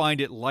did find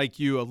it, like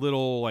you, a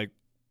little like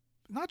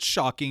not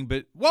shocking,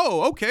 but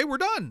whoa, okay, we're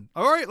done.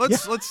 All right,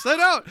 let's set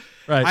out.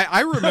 Right.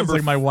 I remember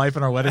like my wife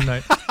and our wedding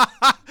night.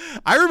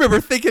 I remember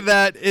thinking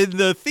that in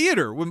the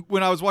theater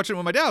when I was watching it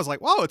with my dad. I was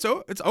like, "Wow, it's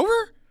over."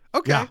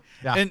 Okay.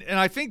 Yeah. And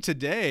I think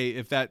today,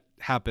 if that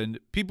happened,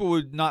 people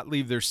would not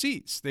leave their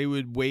seats. They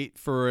would wait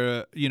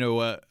for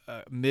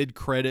a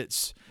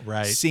mid-credits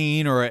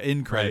scene or an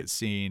end-credits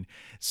scene.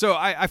 So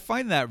I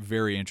find that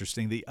very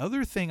interesting. The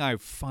other thing I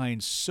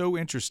find so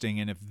interesting,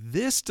 and if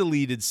this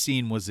deleted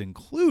scene was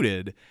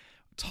included,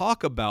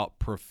 talk about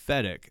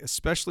prophetic,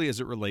 especially as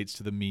it relates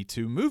to the Me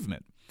Too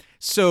movement.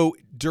 So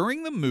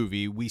during the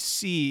movie, we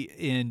see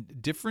in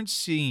different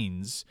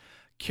scenes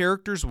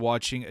characters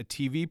watching a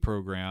TV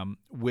program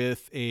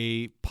with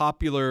a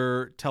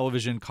popular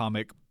television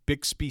comic,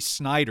 Bixby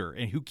Snyder,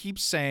 and who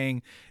keeps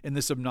saying in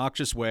this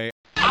obnoxious way,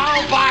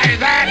 I'll buy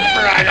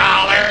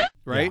that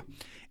for $1. right? Yeah.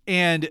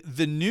 And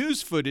the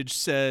news footage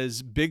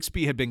says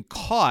Bixby had been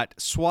caught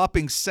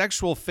swapping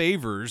sexual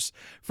favors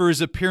for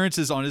his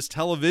appearances on his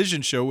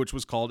television show, which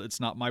was called It's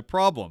Not My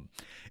Problem.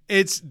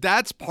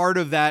 That's part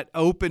of that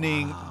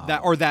opening,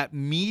 that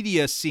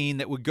media scene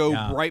that would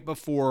go right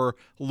before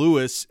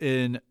Lewis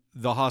in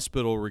the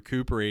hospital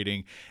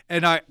recuperating.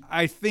 And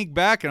I think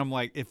back and I'm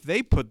like, if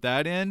they put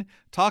that in,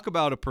 talk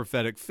about a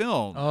prophetic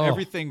film.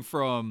 Everything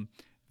from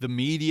the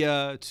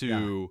media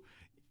to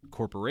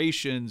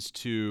corporations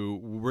to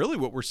really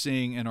what we're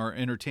seeing in our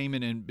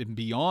entertainment and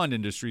beyond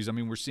industries. I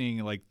mean, we're seeing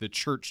like the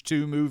Church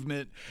 2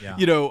 movement,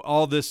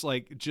 all this,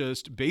 like,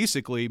 just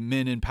basically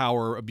men in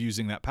power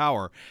abusing that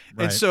power.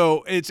 Right. And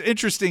so it's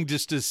interesting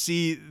just to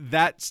see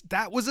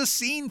that was a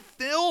scene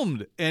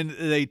filmed and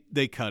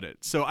they cut it.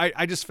 So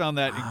I just found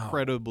that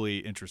incredibly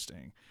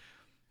interesting.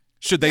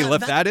 Should they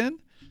left that in?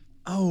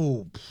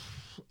 Oh,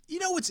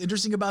 what's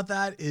interesting about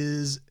that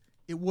is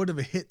it would have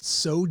hit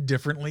so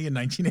differently in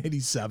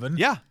 1987.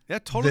 Yeah,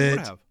 totally would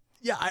have.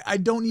 Yeah, I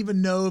don't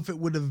even know if it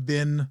would have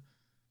been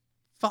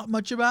thought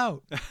much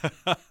about.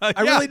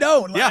 I really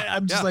don't.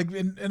 I'm just like,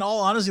 in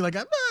all honesty, like,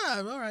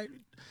 all right.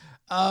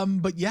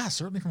 But yeah,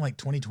 certainly from like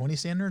 2020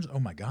 standards, oh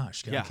my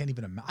gosh, I can't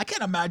even I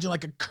can't imagine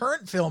like a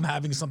current film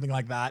having something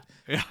like that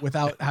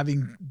without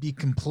having be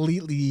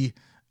completely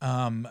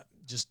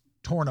just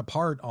torn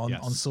apart on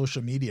Yes.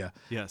 social media.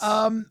 Yes.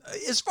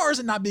 As far as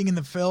it not being in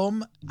the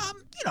film,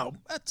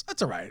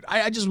 that's all right.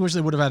 I just wish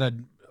they would have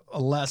had a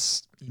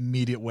less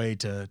immediate way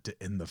to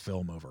end the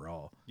film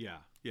overall. Yeah.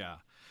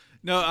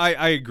 No,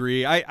 I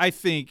agree. I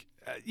think,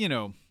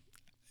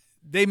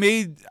 they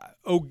made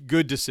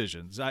good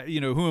decisions.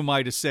 Who am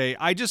I to say?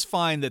 I just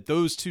find that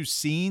those two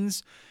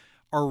scenes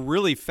are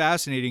really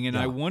fascinating, and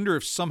I wonder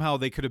if somehow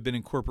they could have been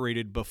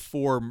incorporated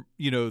before,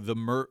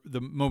 the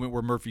moment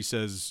where Murphy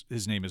says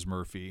his name is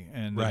Murphy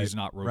and that he's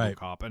not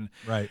RoboCop. And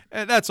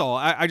that's all.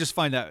 I just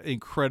find that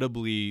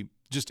incredibly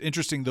just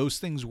interesting. Those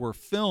things were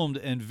filmed,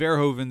 and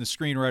Verhoeven, the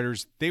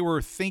screenwriters, they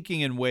were thinking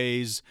in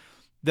ways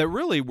that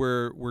really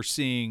we're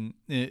seeing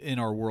in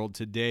our world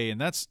today, and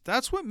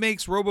that's what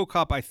makes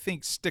RoboCop, I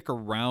think, stick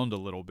around a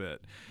little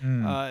bit.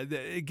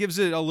 It gives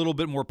it a little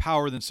bit more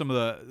power than some of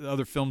the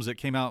other films that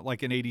came out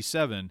like in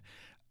 '87.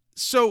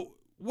 So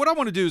what I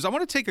want to do is I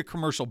want to take a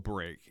commercial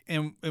break,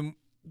 and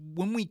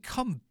when we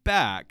come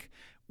back,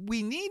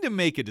 we need to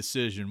make a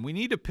decision. We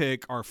need to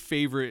pick our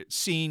favorite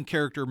scene,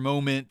 character,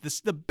 moment. This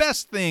is the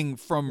best thing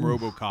from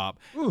RoboCop.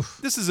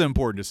 This is an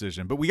important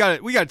decision, but we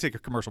got to take a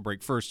commercial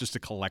break first just to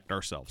collect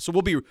ourselves. So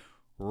we'll be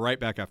right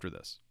back after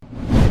this.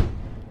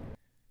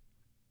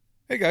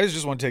 Hey guys,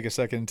 just want to take a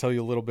second and tell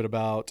you a little bit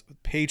about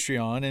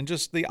Patreon and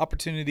just the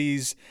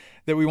opportunities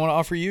that we want to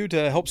offer you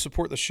to help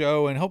support the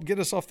show and help get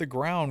us off the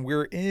ground.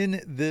 We're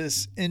in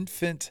this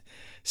infant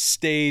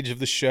stage of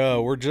the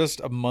show. We're just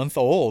a month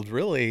old,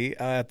 really,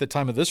 at the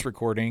time of this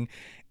recording.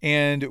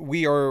 And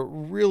we are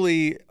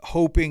really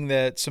hoping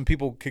that some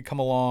people could come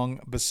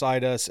along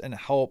beside us and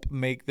help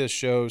make this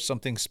show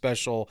something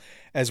special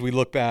as we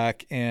look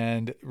back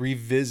and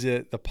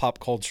revisit the pop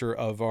culture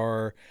of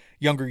our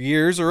younger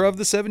years, or of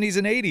the 70s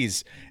and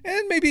 80s,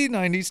 and maybe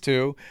 90s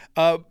too.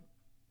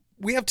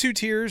 We have two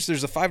tiers.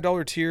 There's a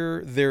 $5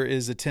 tier. There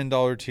is a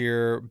 $10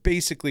 tier.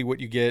 Basically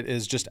what you get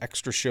is just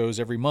extra shows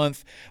every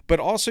month, but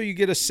also you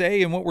get a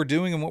say in what we're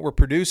doing and what we're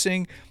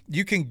producing.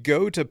 You can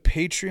go to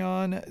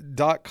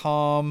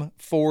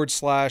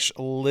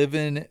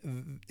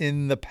patreon.com/livin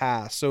in the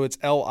past. So it's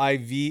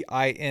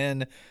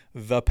LIVIN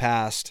the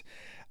past.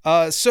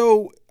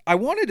 So I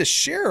wanted to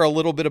share a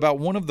little bit about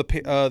one of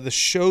the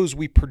shows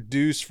we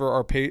produce for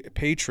our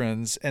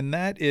patrons, and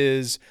that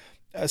is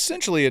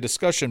essentially a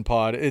discussion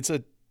pod. It's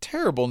a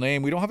terrible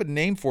name. We don't have a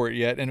name for it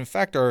yet, and in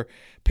fact, our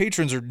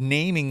patrons are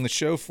naming the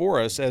show for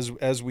us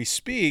as we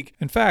speak.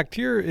 In fact,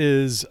 here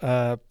is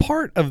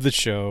part of the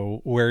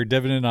show where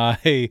Devin and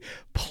I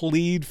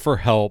plead for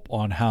help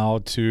on how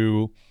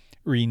to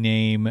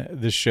rename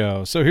the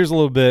show. So here's a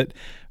little bit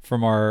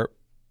from our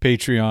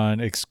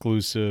Patreon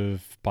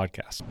exclusive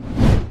podcast.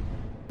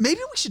 Maybe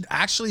we should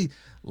actually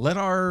let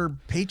our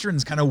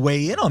patrons kind of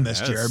weigh in on this,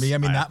 Yes, Jeremy. I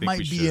mean, that think might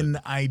we be should. an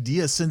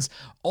idea, since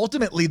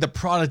ultimately the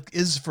product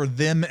is for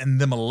them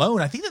and them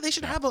alone. I think that they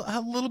should have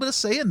a little bit of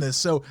say in this.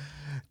 So,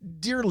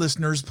 dear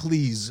listeners,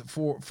 please,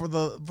 for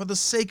the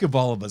sake of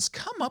all of us,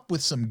 come up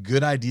with some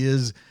good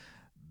ideas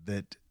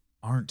that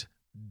aren't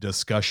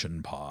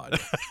discussion pod.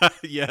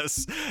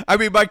 Yes. I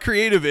mean, my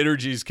creative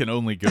energies can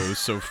only go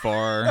so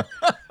far.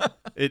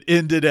 It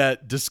ended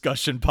at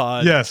discussion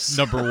pod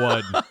number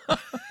 1.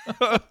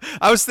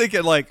 I was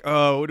thinking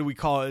what do we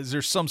call it? Is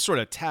there some sort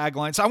of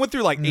tagline? So I went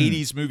through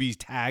 80s movies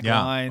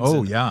taglines.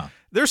 Oh, yeah.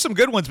 There's some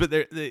good ones, but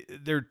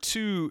they're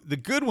too, the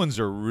good ones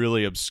are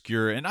really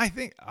obscure. And I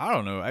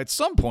don't know, at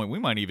some point we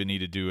might even need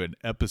to do an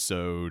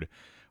episode,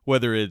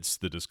 whether it's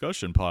the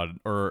discussion pod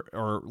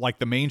or like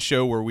the main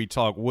show where we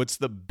talk what's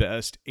the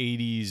best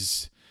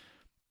 80s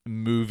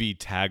movie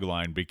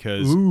tagline,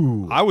 because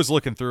I was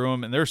looking through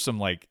them and there's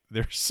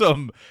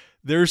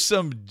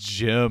some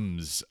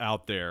gems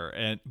out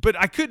there, but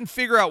I couldn't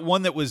figure out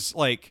one that was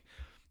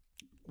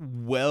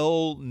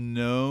well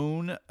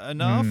known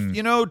enough,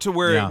 to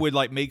where it would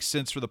make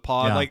sense for the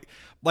pod. Yeah.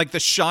 Like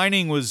The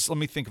Shining was,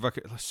 let's see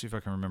if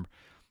I can remember.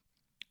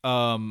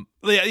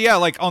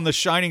 Like on The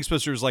Shining,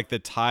 supposed to was the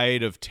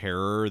tide of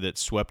terror that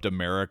swept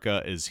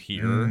America is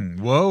here.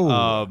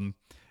 Whoa.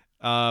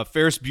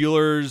 Ferris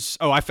Bueller's,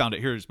 I found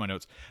it. Here's my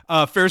notes.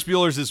 Ferris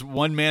Bueller's is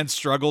one man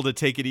struggle to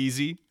take it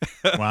easy.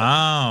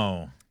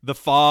 Wow. The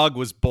Fog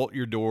was Bolt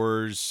Your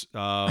Doors.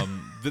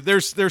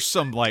 There's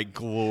some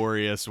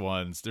glorious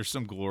ones. There's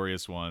some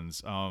glorious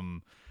ones.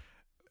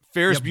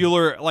 Ferris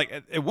Bueller,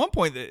 at one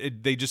point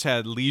they just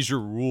had Leisure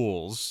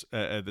Rules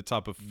at the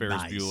top of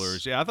Ferris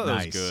Bueller's. Yeah, I thought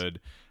that was good.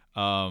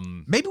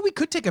 Maybe we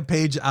could take a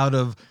page out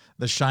of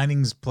The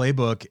Shining's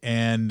playbook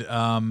and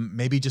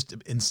maybe just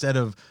instead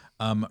of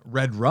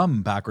red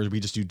rum backwards, we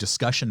just do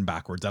discussion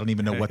backwards. I don't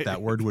even know what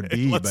that word would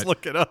be. Let's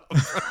look it up.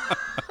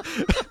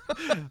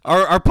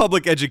 Our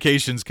public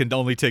educations can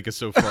only take us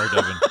so far,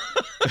 Devin.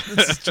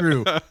 This is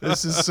true.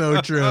 This is so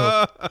true.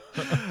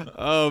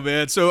 Oh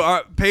man! So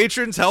our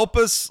patrons help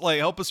us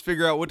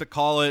figure out what to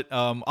call it.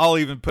 I'll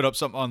even put up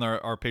something on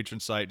our patron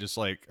site, just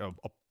a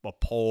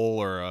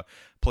poll or a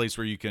place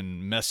where you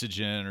can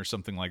message in or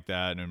something like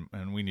that,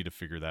 and we need to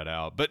figure that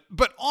out. But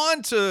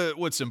on to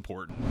what's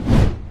important.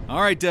 All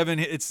right, Devin,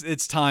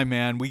 it's time,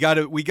 man. We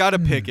gotta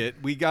pick it.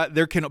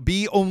 There can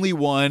be only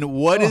one.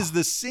 What is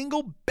the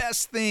single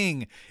best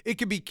thing? It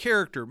could be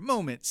character,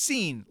 moment,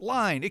 scene,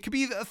 line. It could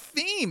be a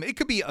theme. It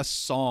could be a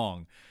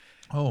song.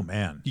 Oh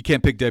man, You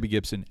can't pick Debbie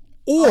Gibson,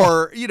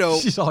 or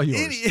she's all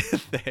yours.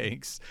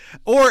 thanks,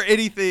 or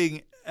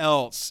anything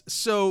else.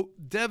 So,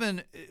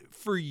 Devin,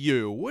 for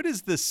you, what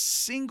is the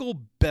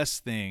single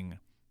best thing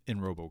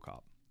in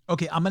RoboCop?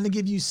 Okay, I'm going to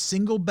give you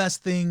single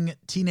best thing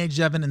teenage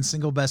Devin and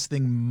single best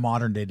thing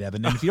modern day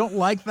Devin. And if you don't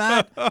like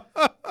that,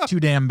 too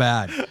damn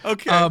bad.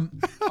 Okay. All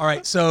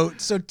right. So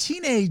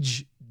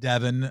teenage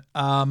Devin.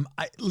 I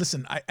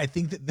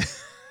think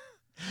that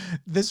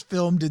this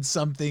film did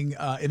something.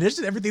 In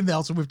addition to everything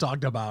else we've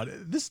talked about,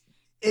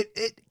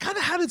 it kind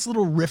of had its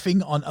little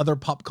riffing on other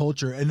pop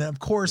culture. And of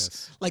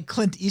course, like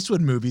Clint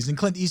Eastwood movies. And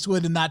Clint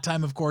Eastwood in that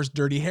time, of course,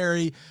 Dirty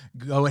Harry,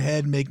 Go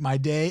Ahead, Make My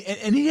Day.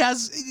 And he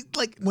has,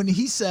 like, when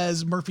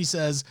Murphy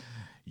says,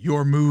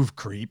 your move,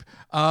 creep.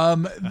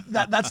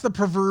 That's the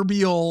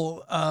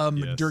proverbial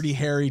Dirty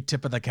Harry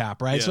tip of the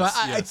cap, right? Yes,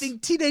 I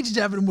think teenage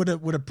Devin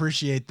would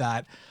appreciate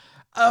that.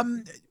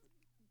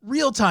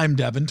 Real time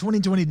Devin,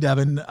 2020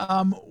 Devin,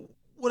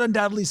 would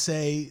undoubtedly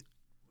say,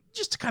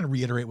 just to kind of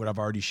reiterate what I've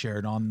already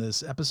shared on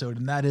this episode,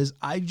 and that is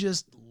I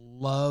just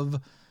love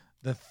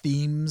the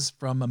themes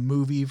from a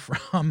movie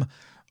from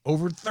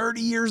over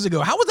 30 years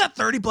ago. How was that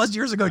 30 plus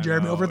years ago,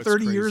 Jeremy? know, Over it's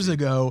 30 crazy. years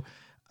ago,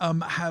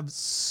 have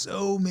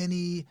so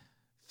many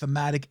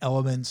thematic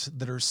elements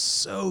that are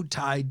so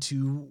tied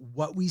to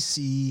what we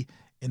see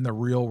in the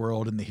real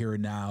world in the here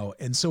and now.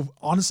 And so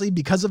honestly,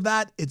 because of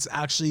that, it's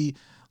actually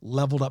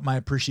leveled up my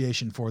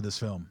appreciation for this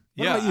film.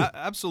 What about you?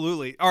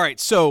 Absolutely. All right,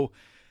 so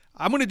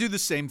I'm going to do the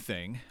same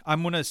thing.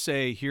 I'm going to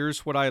say,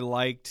 here's what I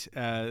liked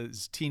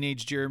as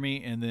teenage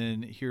Jeremy, and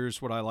then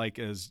here's what I like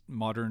as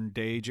modern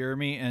day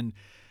Jeremy, and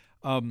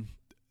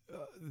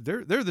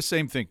they're the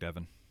same thing,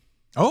 Devin.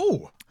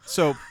 Oh,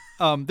 So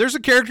there's a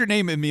character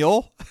named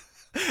Emil.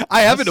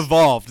 I haven't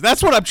evolved.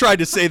 That's what I'm trying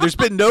to say. There's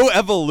been no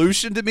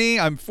evolution to me.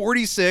 I'm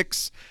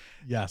 46.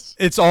 yes.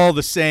 It's all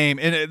the same.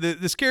 And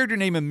this character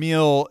named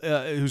Emil,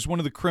 who's one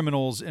of the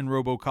criminals in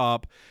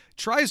RoboCop,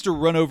 tries to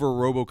run over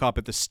RoboCop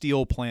at the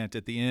steel plant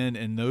at the end.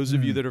 And those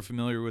of you that are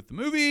familiar with the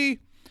movie,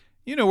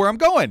 you know where I'm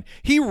going.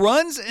 He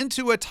runs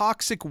into a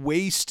toxic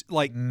waste,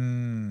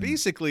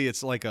 basically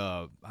it's like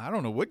I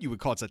don't know what you would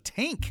call it. It's a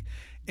tank.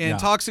 And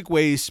toxic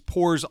waste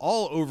pours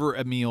all over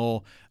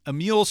Emil.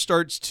 Emil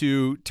starts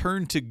to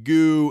turn to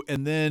goo,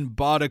 and then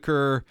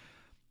Boddicker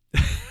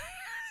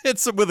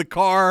hits him with a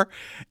car,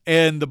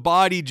 and the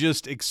body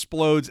just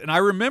explodes. And I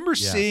remember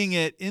seeing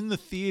it in the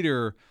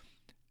theater,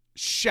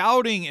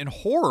 shouting in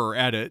horror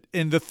at it,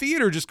 and the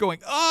theater just going,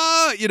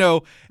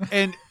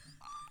 and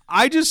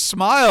I just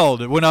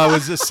smiled when I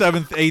was a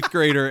 7th, 8th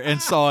grader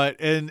and saw it.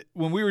 And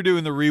when we were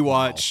doing the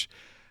rewatch,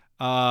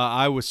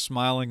 I was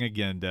smiling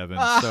again, Devin.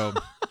 So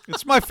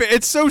it's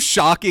it's so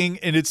shocking,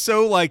 and it's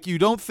so like you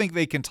don't think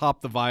they can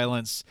top the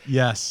violence.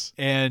 Yes.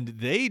 And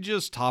they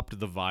just topped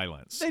the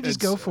violence. They just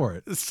go for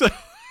it.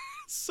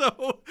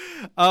 So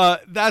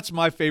that's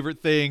my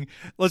favorite thing.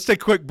 Let's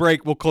take a quick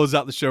break. We'll close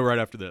out the show right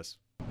after this.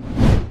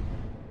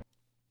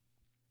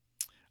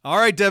 All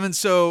right, Devin.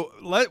 So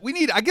we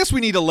need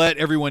to let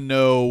everyone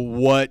know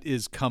what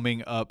is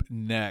coming up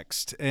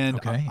next, and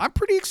Okay. I'm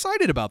pretty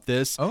excited about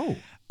this. Oh.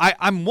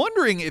 I'm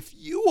wondering if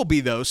you will be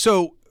though.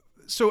 So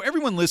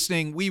everyone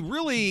listening, we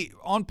really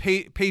on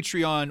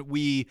Patreon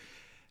we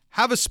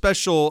have a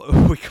special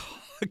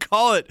we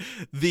call it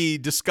the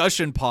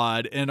discussion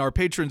pod, and our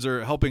patrons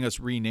are helping us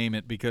rename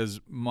it because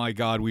my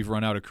God, we've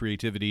run out of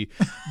creativity.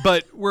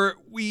 But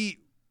we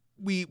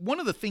one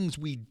of the things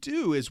we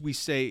do is we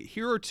say,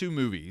 here are 2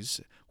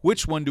 movies.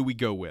 Which one do we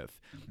go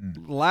with?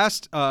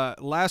 Last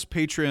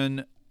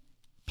Patreon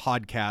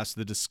podcast,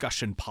 the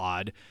discussion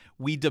pod,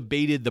 we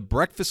debated The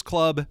Breakfast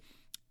Club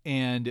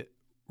and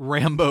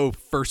Rambo: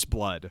 First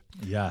Blood.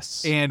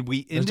 Yes. And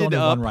we There's ended only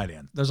up one right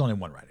answer. There's only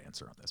one right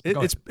answer on this. But go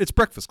ahead. it's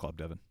Breakfast Club,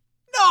 Devin.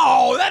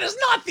 No, that is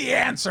not the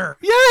answer.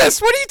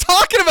 Yes, what are you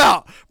talking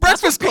about?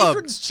 Breakfast That's what Club.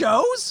 patrons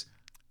chose?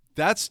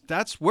 That's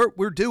what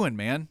we're doing,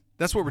 man.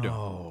 That's what we're doing.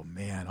 Oh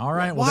man. All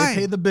right. Well, Why?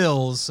 they pay the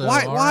bills. So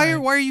why all why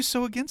right. why are you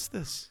so against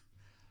this?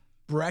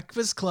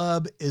 Breakfast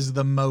Club is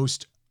the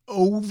most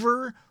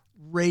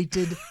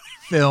overrated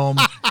film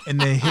in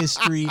the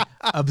history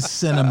of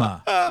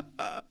cinema.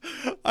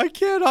 I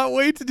cannot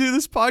wait to do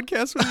this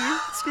podcast with you.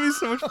 It's going to be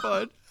so much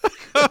fun.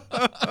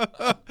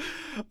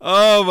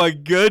 Oh, my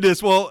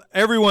goodness. Well,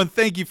 everyone,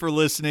 thank you for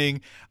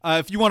listening.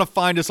 If you want to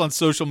find us on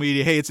social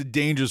media, hey, it's a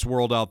dangerous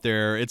world out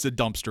there. It's a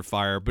dumpster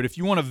fire. But if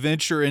you want to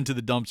venture into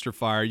the dumpster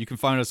fire, you can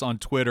find us on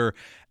Twitter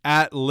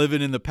at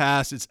Living in the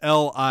Past. It's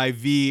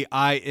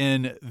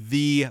LIVIN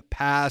the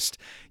Past.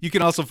 You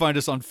can also find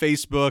us on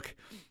Facebook.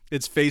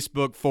 It's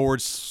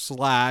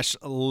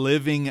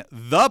Facebook.com/Living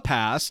the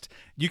Past.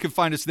 You can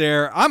find us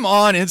there. I'm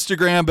on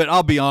Instagram, but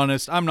I'll be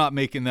honest, I'm not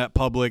making that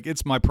public.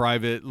 It's my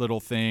private little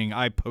thing.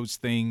 I post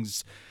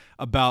things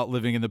about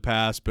living in the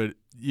past, but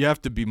you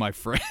have to be my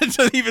friend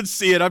to even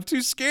see it. I'm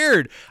too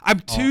scared.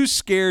 I'm too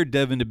scared,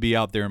 Devin, to be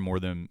out there in more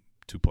than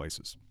two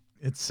places.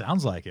 It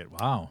sounds like it.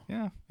 Wow.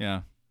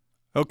 Yeah.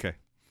 Okay.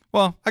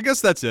 Well, I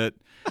guess that's it.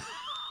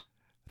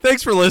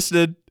 Thanks for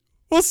listening.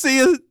 We'll see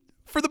you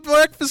for the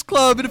Breakfast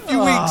Club in a few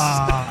weeks.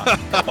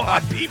 Come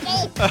on,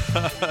 people.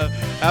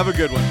 Have a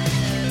good one.